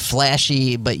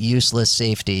flashy but useless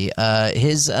safety.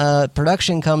 His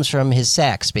production comes from his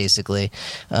sacks, basically.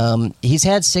 He's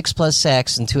had 6+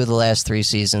 sacks in 2 of the last 3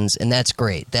 seasons, and that's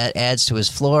great. That adds to his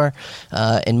floor.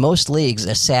 In most leagues,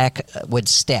 a sack would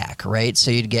stack, right? So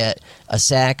you'd get a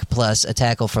sack plus a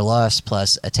tackle for loss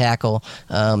plus a tackle.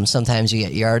 Sometimes you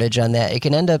get yardage on that. It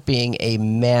can end up being a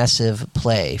massive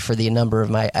play for the number of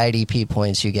my IDP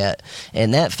points you get,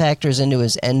 and that factors into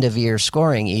his end-of-year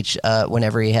scoring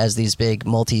whenever he has these big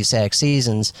multi-sack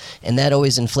seasons, and that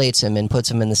always inflates him and puts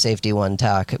him in the safety one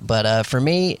talk. But for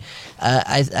me,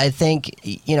 I think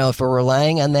if we're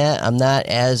relying on that, I'm not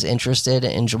as interested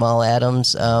in Jamal Adams.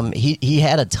 He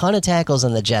had a ton of tackles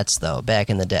on the Jets, though, back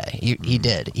in the day. He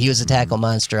did. He was a tackle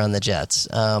monster on the Jets.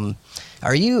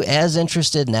 Are you as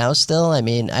interested now still? I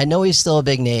mean, I know he's still a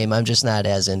big name. I'm just not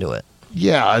as into it.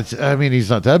 Yeah, he's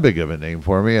not that big of a name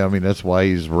for me. I mean, that's why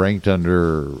he's ranked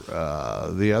under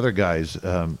the other guys.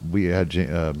 We had,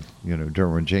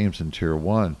 Derwin James in Tier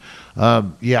 1.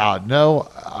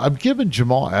 I'm giving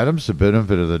Jamal Adams the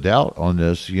benefit of the doubt on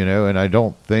this, and I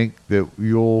don't think that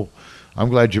I'm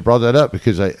glad you brought that up,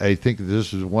 because I think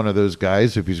this is one of those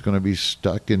guys, if he's going to be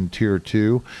stuck in Tier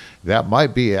 2, that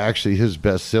might be actually his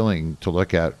best ceiling to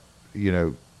look at,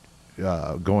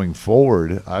 going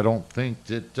forward. I don't think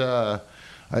that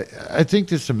I think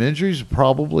that some injuries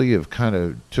probably have kind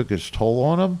of took its toll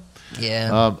on him.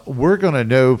 Yeah. We're going to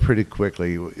know pretty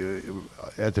quickly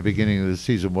at the beginning of the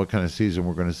season what kind of season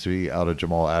we're going to see out of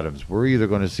Jamal Adams. We're either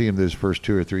going to see him those first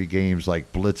 2 or 3 games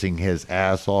like blitzing his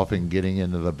ass off and getting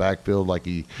into the backfield like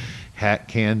he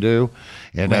can do,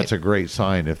 and that's a great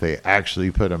sign if they actually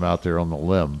put him out there on the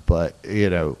limb. But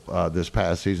this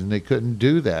past season they couldn't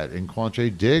do that, and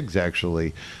Quandre Diggs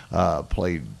actually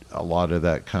played a lot of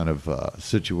that kind of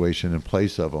situation in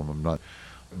place of him.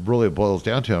 Really boils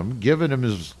down to him giving him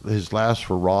his last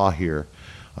hurrah here.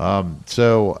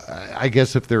 So I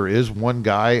guess if there is one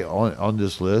guy on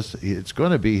this list, it's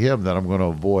going to be him that I'm going to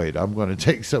avoid. I'm going to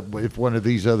take if one of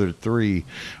these other 3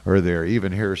 are there,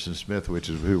 even Harrison Smith, which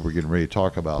is who we're getting ready to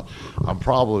talk about. I'm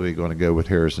probably going to go with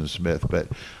Harrison Smith, but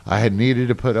I had needed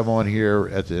to put him on here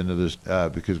at the end of this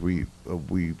because we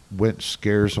went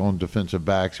scarce on defensive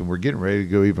backs, and we're getting ready to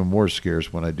go even more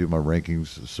scarce when I do my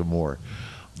rankings some more.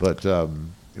 But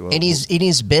And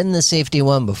he's been the safety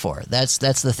one before. That's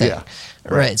the thing. Yeah,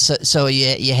 right. So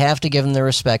you have to give him the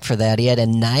respect for that. He had a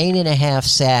 9.5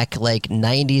 sack, like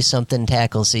 90-something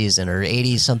tackle season or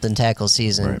 80-something tackle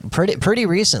season pretty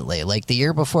recently, like the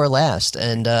year before last.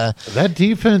 And that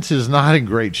defense is not in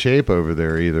great shape over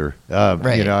there either.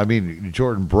 You know, I mean,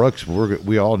 Jordan Brooks,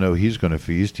 we all know he's going to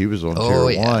feast. He was on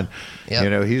tier 1. Yep. You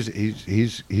know,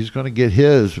 he's going to get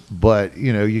his, but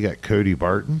you know, you got Cody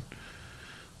Barton.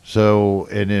 So,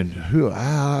 and then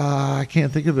I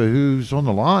can't think of who's on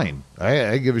the line.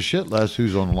 I give a shit less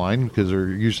who's on the line because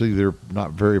they're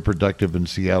not very productive in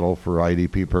Seattle for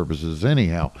IDP purposes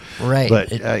anyhow. Right.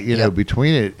 But, you know,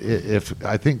 between it, if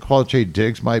I think Qualche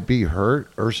Diggs might be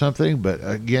hurt or something, but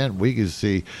again, we can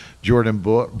see Jordan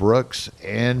Brooks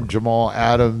and Jamal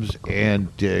Adams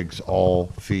and Diggs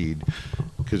all feed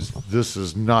because this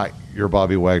is not your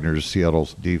Bobby Wagner's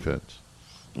Seattle's defense.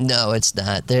 No, it's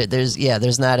not.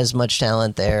 There's not as much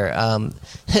talent there. And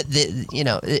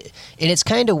it's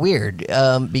kind of weird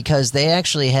because they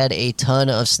actually had a ton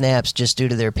of snaps just due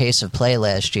to their pace of play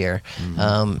last year.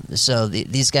 Mm-hmm. So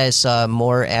these guys saw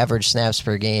more average snaps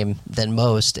per game than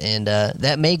most, and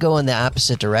that may go in the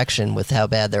opposite direction with how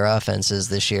bad their offense is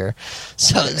this year.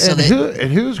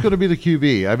 Who's going to be the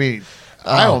QB? I mean.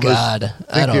 I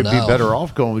think you'd be better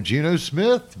off going with Geno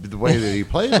Smith the way that he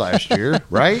played last year,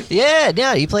 right?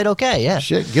 Yeah, he played okay. Yeah,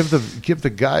 shit, give the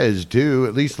guy his due.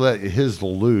 At least let his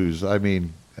lose. I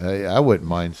mean, I wouldn't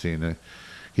mind seeing it.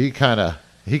 He kind of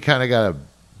got a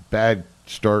bad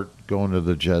start going to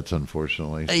the Jets,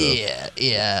 unfortunately.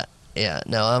 So. Yeah,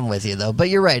 no, I'm with you, though. But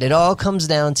you're right. It all comes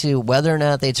down to whether or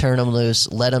not they turn him loose,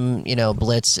 let him,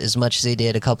 blitz as much as he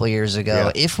did a couple years ago.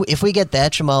 Yeah. If we get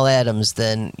that Jamal Adams,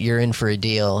 then you're in for a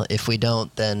deal. If we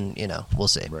don't, then, we'll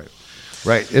see.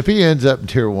 Right. If he ends up in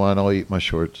tier 1, I'll eat my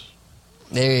shorts.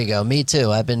 There you go. Me too.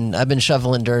 I've been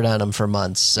shoveling dirt on him for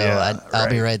months, so I'll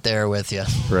be right there with you.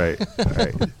 Right.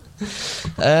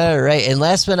 All right, and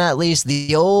last but not least,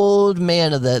 the old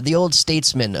man of the old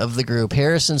statesman of the group,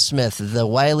 Harrison Smith, the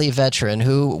wily veteran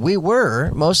who we were,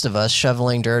 most of us,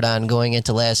 shoveling dirt on going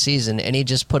into last season, and he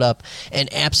just put up an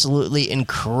absolutely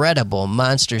incredible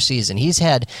monster season. He's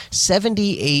had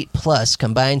 78-plus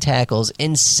combined tackles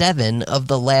in 7 of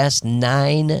the last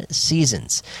 9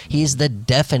 seasons. He's the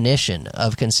definition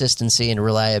of consistency and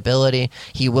reliability.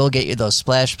 He will get you those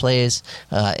splash plays,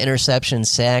 interceptions,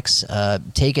 sacks,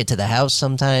 take it to the house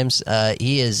sometimes.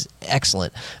 He is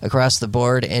excellent across the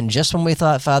board, and just when we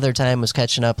thought Father Time was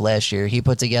catching up last year, he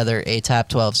put together a top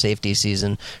 12 safety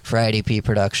season for IDP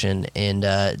production and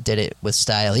did it with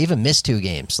style. He even missed 2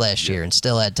 games last year and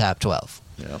still had top 12.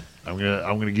 Yeah, I'm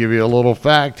gonna give you a little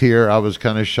fact here. I was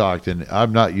kind of shocked, and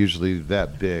I'm not usually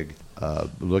that big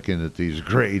looking at these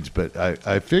grades, but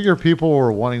I figure people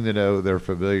were wanting to know. They're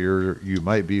familiar. You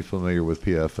might be familiar with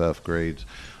PFF grades.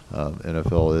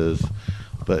 NFL is.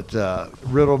 But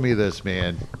riddle me this,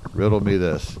 man. Riddle me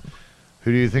this.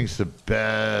 Who do you think's the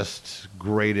best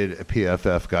graded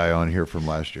PFF guy on here from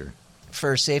last year?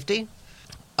 For safety?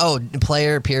 Oh,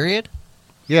 player period?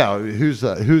 Yeah, who's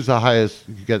the highest?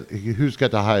 Who's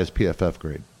got the highest PFF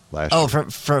grade last year? Oh,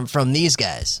 from these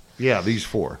guys. Yeah, these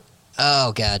 4.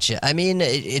 Oh, gotcha. I mean,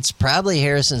 it's probably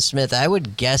Harrison Smith. I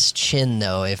would guess Chin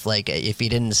though. If he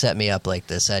didn't set me up like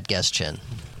this, I'd guess Chin.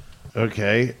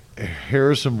 Okay.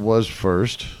 Harrison was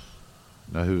first.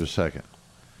 Now who was second?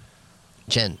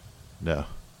 Chin. No.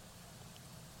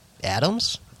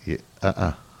 Adams? Yeah.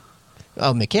 Oh,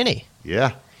 McKinney.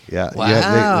 Yeah.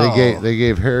 Wow. Yeah. They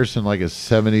gave Harrison like a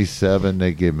 77.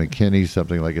 They gave McKinney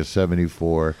something like a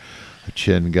 74.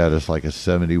 Chin got us like a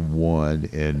 71,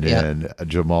 and then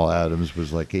Jamal Adams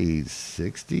was like a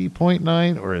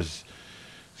 60.9 or I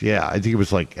think it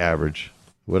was like average.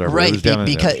 Whatever. Right,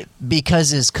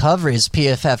 because his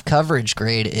PFF coverage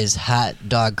grade is hot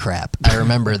dog crap. I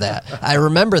remember that. I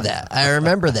remember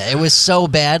that. It was so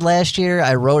bad last year.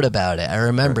 I wrote about it. I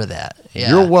remember that.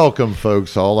 Yeah. You're welcome,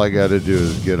 folks. All I got to do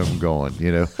is get them going.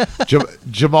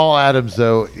 Jamal Adams,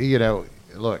 though.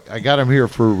 Look, I got him here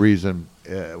for a reason.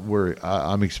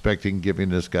 I'm expecting giving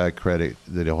this guy credit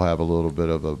that he'll have a little bit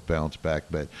of a bounce back,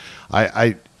 but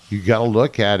you got to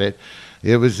look at it.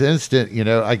 It was instant,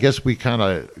 I guess we kind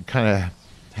of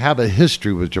have a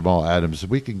history with Jamal Adams.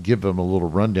 We can give him a little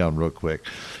rundown real quick.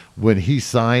 When he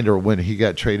signed or when he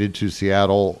got traded to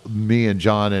Seattle, me and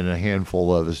John and a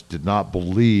handful of us did not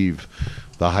believe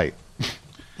the hype.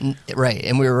 Right,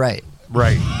 and we were right.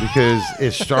 Right, because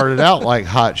it started out like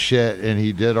hot shit, and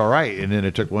he did all right, and then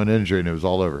it took one injury, and it was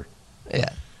all over.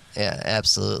 Yeah,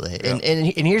 absolutely. Yeah.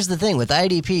 And here's the thing. With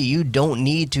IDP, you don't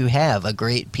need to have a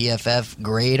great PFF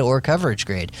grade or coverage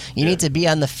grade. You need to be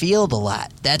on the field a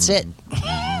lot. That's it.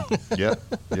 Yep.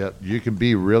 You can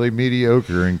be really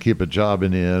mediocre and keep a job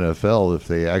in the NFL if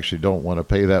they actually don't want to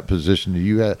pay that position that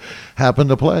you happen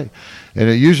to play. And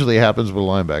it usually happens with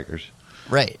linebackers.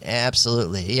 Right,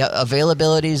 absolutely. Yeah,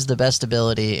 availability is the best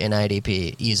ability in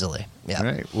IDP, easily. Yeah. All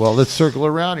right. Well, let's circle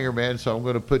around here, man. So I'm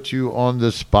going to put you on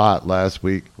the spot. Last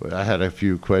week, I had a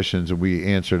few questions, and we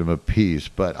answered them a piece.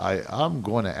 But I'm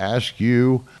going to ask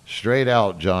you straight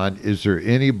out, John, is there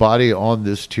anybody on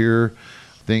this tier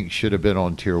think should have been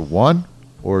on tier 1?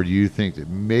 Or do you think that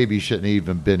maybe shouldn't have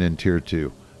even been in tier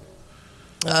 2?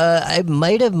 I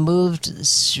might have moved.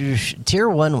 Tier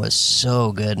 1 was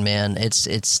so good, man.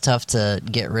 It's tough to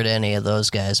get rid of any of those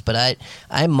guys, but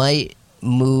I might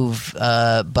move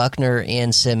Buckner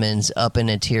and Simmons up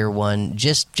into tier 1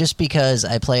 just because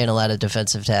I play in a lot of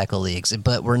defensive tackle leagues.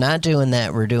 But we're not doing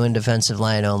that. We're doing defensive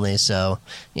line only, so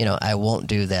I won't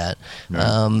do that.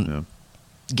 No.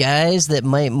 Guys that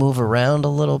might move around a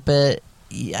little bit.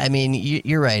 I mean,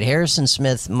 you're right. Harrison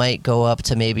Smith might go up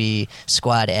to maybe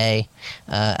squad A.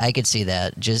 I could see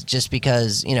that just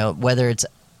because, whether it's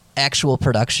actual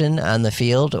production on the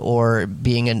field or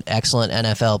being an excellent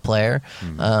NFL player,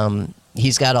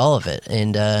 he's got all of it.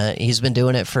 And he's been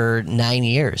doing it for 9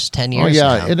 years, 10 years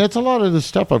now. And that's a lot of the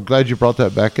stuff. I'm glad you brought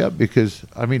that back up because,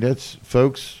 that's,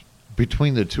 folks,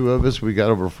 between the two of us, we got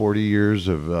over 40 years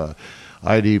of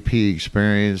IDP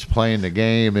experience playing the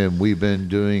game, and we've been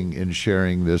doing and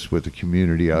sharing this with the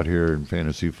community out here in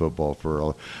fantasy football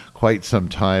for quite some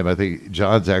time. I think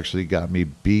John's actually got me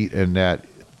beat in that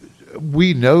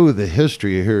we know the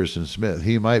history of Harrison Smith.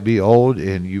 He might be old,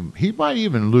 and he might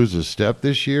even lose a step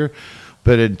this year,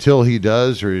 but until he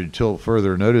does, or until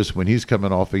further notice, when he's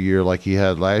coming off a year like he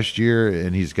had last year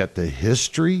and he's got the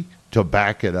history to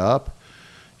back it up,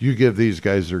 you give these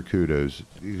guys their kudos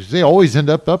because they always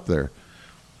end up there.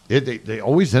 They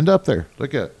always end up there.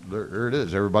 Look at there it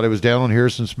is. Everybody was down on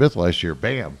Harrison Smith last year.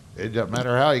 Bam! It doesn't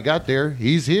matter how he got there.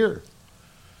 He's here.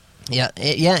 Yeah,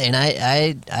 and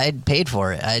I paid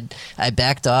for it. I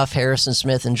backed off Harrison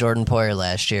Smith and Jordan Poyer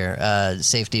last year,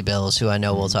 safety bills, who I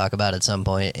know we'll talk about at some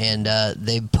point, and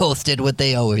they both did what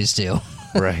they always do.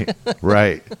 Right.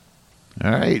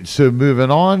 All right. So moving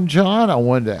on, John, I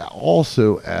wanted to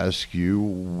also ask you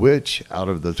which out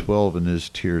of the 12 in this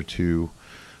tier 2.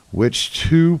 Which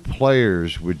 2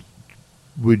 players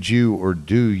would you or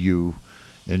do you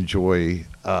enjoy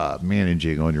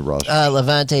managing on your roster?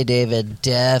 Levante David,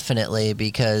 definitely,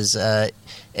 because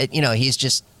he's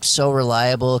just so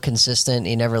reliable, consistent.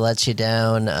 He never lets you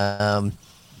down.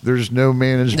 There's no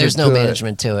management. There's no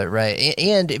management to it, right?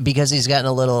 And because he's gotten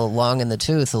a little long in the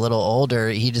tooth, a little older,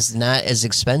 he just not as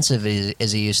expensive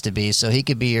as he used to be. So he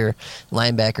could be your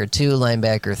linebacker 2,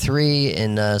 linebacker 3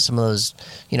 in some of those,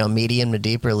 medium to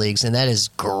deeper leagues, and that is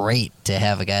great to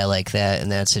have a guy like that in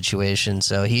that situation.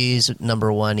 So he's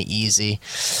number 1, easy.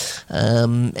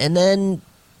 And then,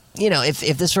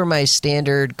 if this were my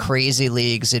standard crazy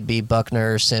leagues, it'd be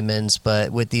Buckner or Simmons.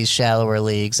 But with these shallower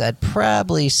leagues, I'd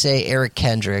probably say Eric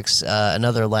Kendricks,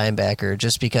 another linebacker,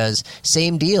 just because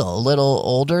same deal, a little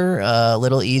older, a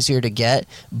little easier to get,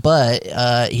 but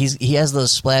he has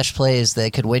those splash plays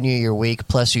that could win you your week.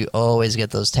 Plus, you always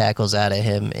get those tackles out of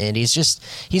him, and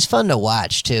he's fun to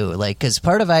watch too. Like, because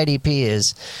part of IDP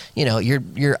is,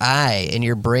 your eye and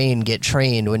your brain get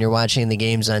trained when you're watching the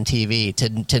games on TV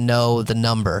to know the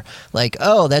number. Like,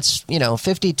 oh, that's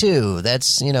 52. That's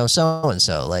so and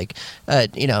so. Like,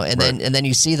 and then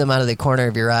you see them out of the corner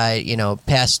of your eye.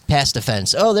 Pass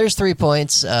defense. Oh, there's 3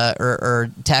 points.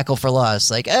 Or tackle for loss.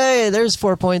 Like, hey, there's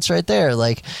 4 points right there.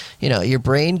 Like, your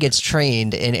brain gets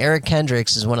trained. And Eric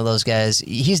Kendricks is one of those guys.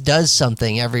 He does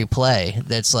something every play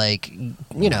that's like,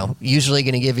 usually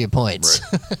going to give you points.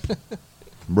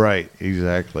 Right.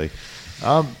 Exactly.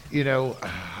 I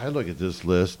look at this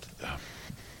list.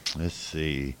 Let's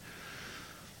see.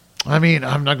 I'm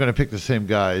not going to pick the same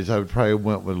guys. I would probably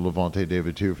went with Levante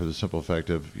David too, for the simple fact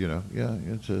of,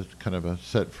 it's a kind of a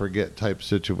set forget type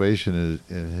situation.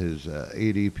 And his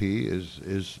ADP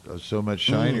is so much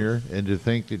shinier, and to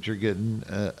think that you're getting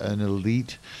an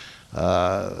elite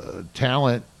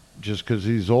talent just because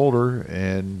he's older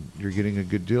and you're getting a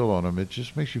good deal on him, it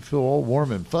just makes you feel all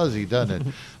warm and fuzzy, doesn't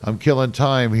it? I'm killing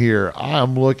time here.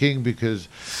 I'm looking because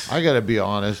I got to be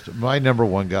honest. My number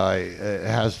 1 guy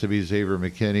has to be Xavier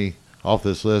McKinney off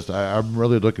this list. I'm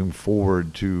really looking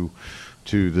forward to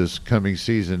this coming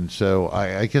season. So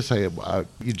I guess I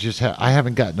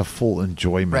haven't gotten a full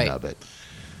enjoyment of it.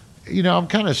 I'm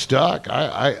kind of stuck.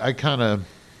 I kind of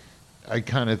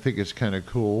think it's kind of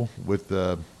cool with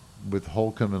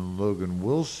Holcomb and Logan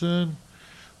Wilson,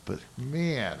 But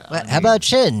man, how about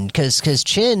Chin? Because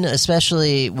Chin,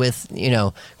 especially with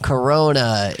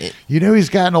Corona, he's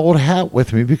got an old hat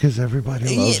with me because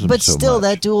everybody loves him but so still, much.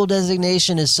 that dual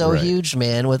designation is so huge,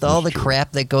 man. With all the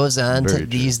crap that goes on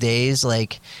these days,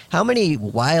 like how many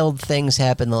wild things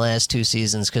happened the last 2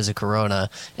 seasons because of Corona,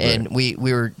 and we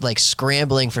were like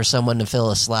scrambling for someone to fill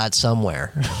a slot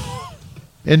somewhere.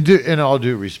 And in all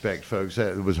due respect, folks,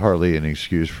 that was hardly an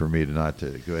excuse for me not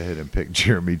to go ahead and pick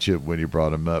Jeremy Chip when you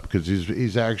brought him up, because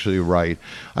he's actually right.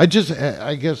 I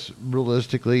guess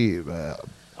realistically,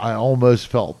 I almost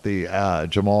felt the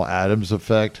Jamal Adams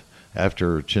effect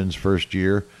after Chin's first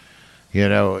year,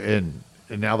 and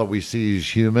now that we see he's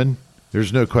human,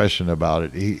 there's no question about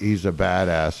it. He's a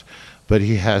badass, but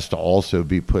he has to also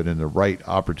be put in the right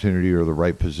opportunity or the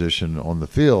right position on the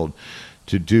field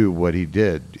to do what he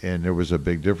did. And there was a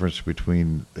big difference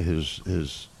between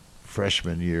his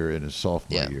freshman year and his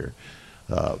sophomore year.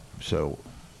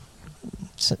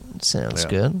 Sounds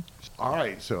good. All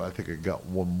right, so I think I got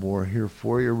one more here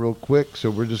for you real quick. So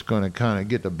we're just going to kind of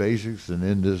get the basics and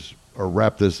end this or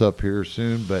wrap this up here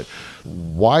soon. But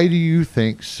why do you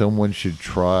think someone should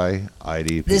try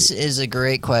IDP? This is a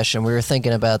great question. We were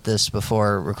thinking about this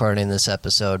before recording this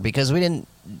episode because we didn't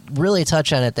really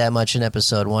touch on it that much in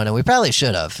episode 1, and we probably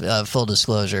should have, full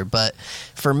disclosure. But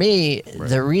for me,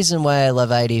 the reason why I love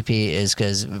IDP is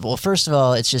because, well, first of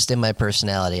all, it's just in my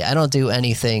personality. I don't do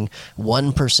anything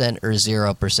 1% or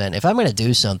 0%. If I'm going to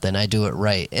do something, I do it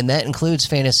right, and that includes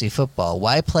fantasy football.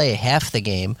 Why play half the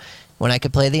game when I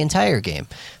could play the entire game?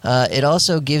 It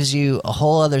also gives you a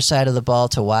whole other side of the ball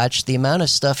to watch. The amount of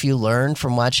stuff you learn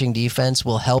from watching defense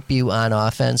will help you on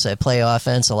offense. I play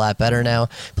offense a lot better now,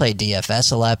 play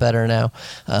DFS a lot better now.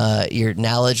 Your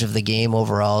knowledge of the game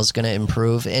overall is going to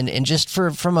improve. And just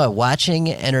from a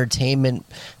watching entertainment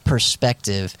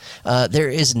perspective, there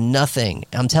is nothing,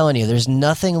 I'm telling you, there's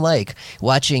nothing like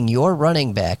watching your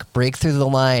running back break through the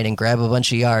line and grab a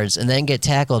bunch of yards and then get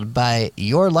tackled by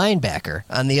your linebacker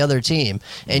on the other team,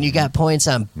 and you got points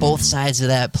on both sides of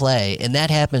that play, and that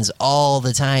happens all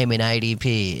the time in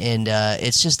IDP, and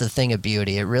it's just a thing of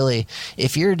beauty. It really,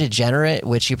 if you're a degenerate,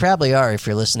 which you probably are if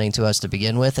you're listening to us to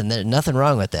begin with, and there's nothing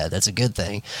wrong with that, that's a good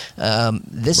thing,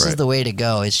 this is the way to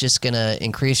go. It's just going to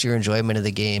increase your enjoyment of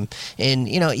the game. And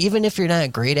even if you're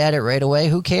not great at it right away,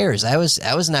 who cares? I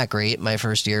was not great my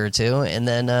first year or two, and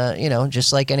then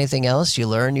just like anything else, you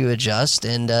learn, you adjust,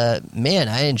 and man,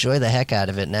 I enjoy the heck out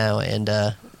of it now. And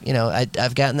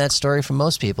I've gotten that story from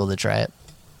most people that try it.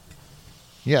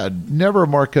 Yeah, never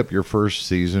mark up your first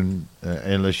season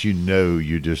unless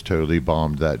you just totally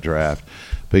bombed that draft.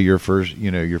 But your first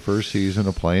season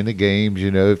of playing the games,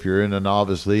 if you're in a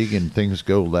novice league and things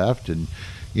go left, and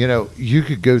you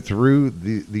could go through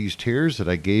these tiers that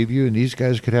I gave you, and these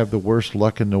guys could have the worst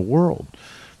luck in the world.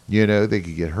 They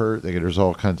could get hurt. There's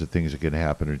all kinds of things that can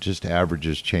happen, or just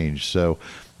averages change. So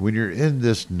when you're in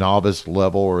this novice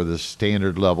level or this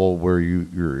standard level where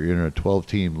you're in a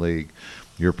 12-team league,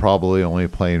 you're probably only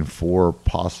playing 4,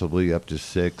 possibly up to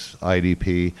 6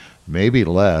 IDP, maybe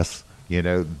less.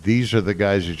 These are the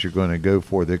guys that you're going to go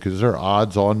for there because they're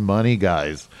odds-on money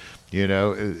guys.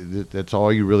 That's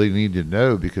all you really need to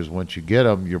know, because once you get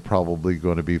them, you're probably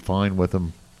going to be fine with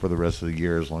them for the rest of the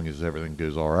year as long as everything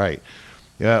goes all right.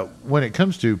 When it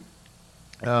comes to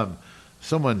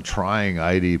someone trying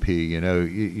IDP,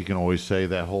 you can always say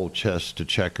that whole chess to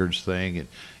checkers thing, and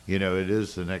it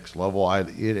is the next level.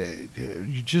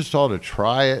 You just ought to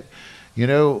try it.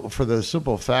 For the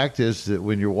simple fact is that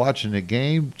when you're watching a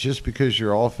game, just because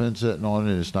your offense isn't on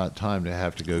it, it's not time to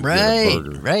have to go get a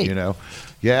burger. Right.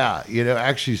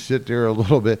 Actually sit there a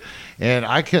little bit. And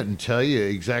I couldn't tell you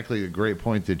exactly a great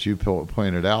point that you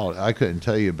pointed out. I couldn't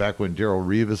tell you back when Darrelle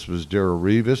Revis was Darrelle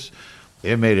Revis,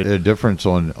 it made a difference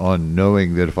on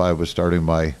knowing that if I was starting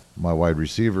my wide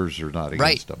receivers or not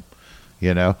against them.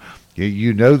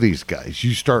 You know these guys.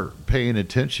 You start paying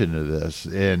attention to this,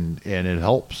 and it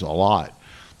helps a lot.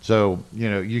 So,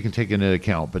 you can take it into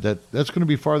account. But that's going to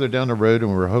be farther down the road,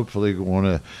 and we're hopefully going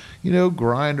to,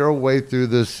 grind our way through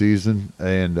this season.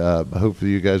 And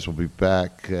hopefully you guys will be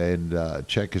back and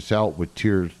check us out with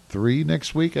Tier 3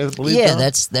 next week, I believe. Yeah, Tom?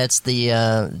 that's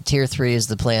the Tier 3 is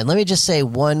the plan. Let me just say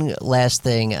one last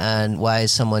thing on why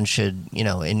someone should,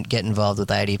 get involved with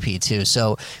IDP too.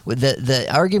 So with the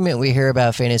argument we hear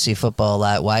about fantasy football a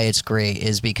lot, why it's great,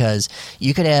 is because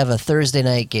you could have a Thursday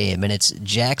night game and it's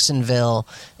Jacksonville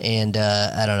and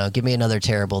I don't know, give me another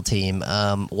terrible team,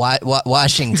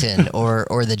 Washington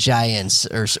or the Giants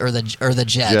or the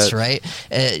Jets. Right?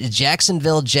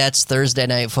 Jacksonville Jets Thursday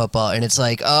night football, and it's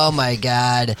like, oh my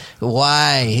God,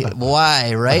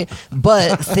 Why, right?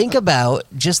 But think about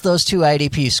just those two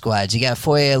IDP squads. You got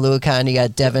Foye Oluokun, you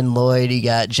got Devin Lloyd, you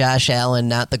got Josh Allen,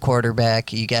 not the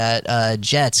quarterback. You got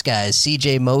Jets guys,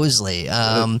 C.J. Mosley.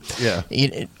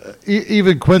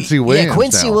 Even Quincy Williams. Yeah,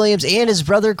 Quincy now. Williams and his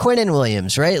brother Quinnen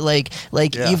Williams, right?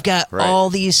 You've got all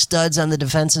these studs on the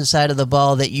defensive side of the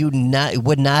ball that you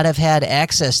would not have had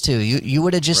access to. You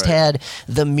would have just had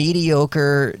the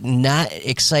mediocre, not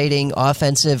exciting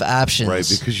offensive options. Right,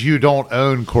 because you don't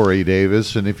own Corey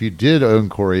Davis, and if you did own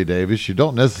Corey Davis, you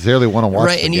don't necessarily want to watch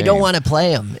right, and you game. don't want to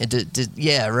play him.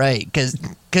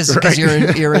 Because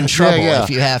you're in trouble if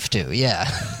you have to. Yeah.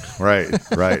 Right.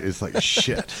 It's like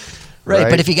shit. Right,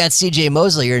 but if you got C.J.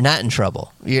 Mosley, you're not in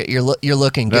trouble. You're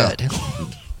looking good.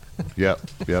 Yep.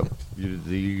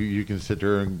 You can sit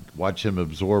there and watch him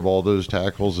absorb all those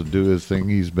tackles and do his thing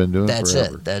he's been doing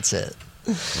forever. That's it.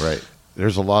 Right.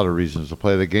 There's a lot of reasons to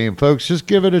play the game, folks. Just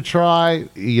give it a try.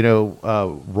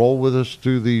 Roll with us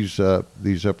through these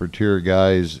upper tier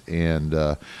guys,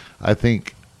 and I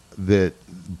think that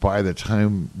by the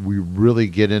time we really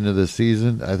get into the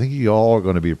season, I think you all are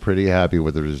going to be pretty happy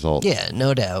with the result. Yeah,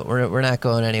 no doubt. We're not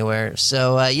going anywhere.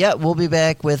 So, we'll be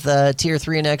back with Tier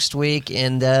 3 next week.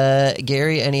 And,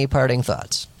 Gary, any parting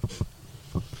thoughts?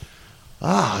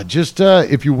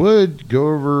 If you would, go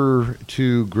over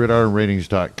to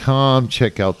gridironratings.com,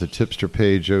 check out the tipster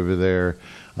page over there.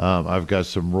 I've got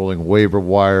some rolling waiver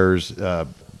wires. I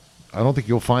don't think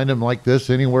you'll find them like this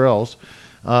anywhere else.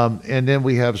 And then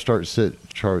we have start-sit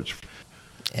charts.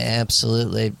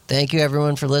 Absolutely. Thank you,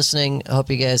 everyone, for listening. I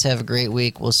hope you guys have a great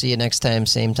week. We'll see you next time,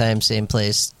 same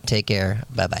place. Take care.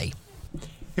 Bye-bye.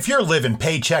 If you're living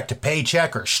paycheck to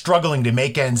paycheck or struggling to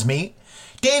make ends meet,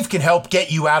 Dave can help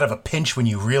get you out of a pinch when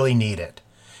you really need it.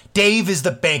 Dave is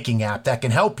the banking app that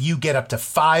can help you get up to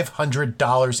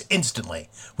 $500 instantly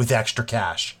with extra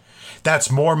cash. That's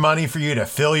more money for you to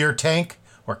fill your tank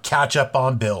or catch up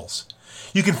on bills.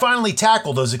 You can finally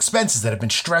tackle those expenses that have been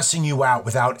stressing you out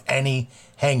without any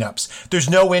hang-ups. There's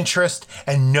no interest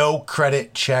and no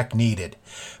credit check needed.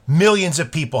 Millions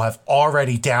of people have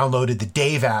already downloaded the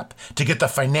Dave app to get the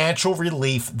financial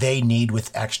relief they need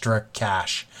with extra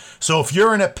cash. So if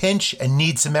you're in a pinch and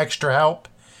need some extra help,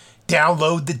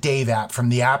 download the Dave app from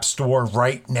the App Store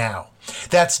right now.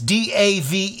 That's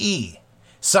DAVE.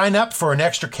 Sign up for an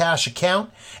extra cash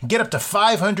account and get up to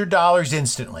 $500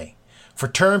 instantly. For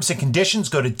terms and conditions,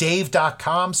 go to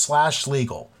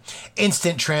dave.com/legal.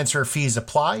 Instant transfer fees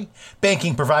apply.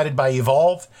 Banking provided by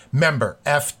Evolve. Member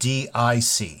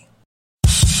FDIC.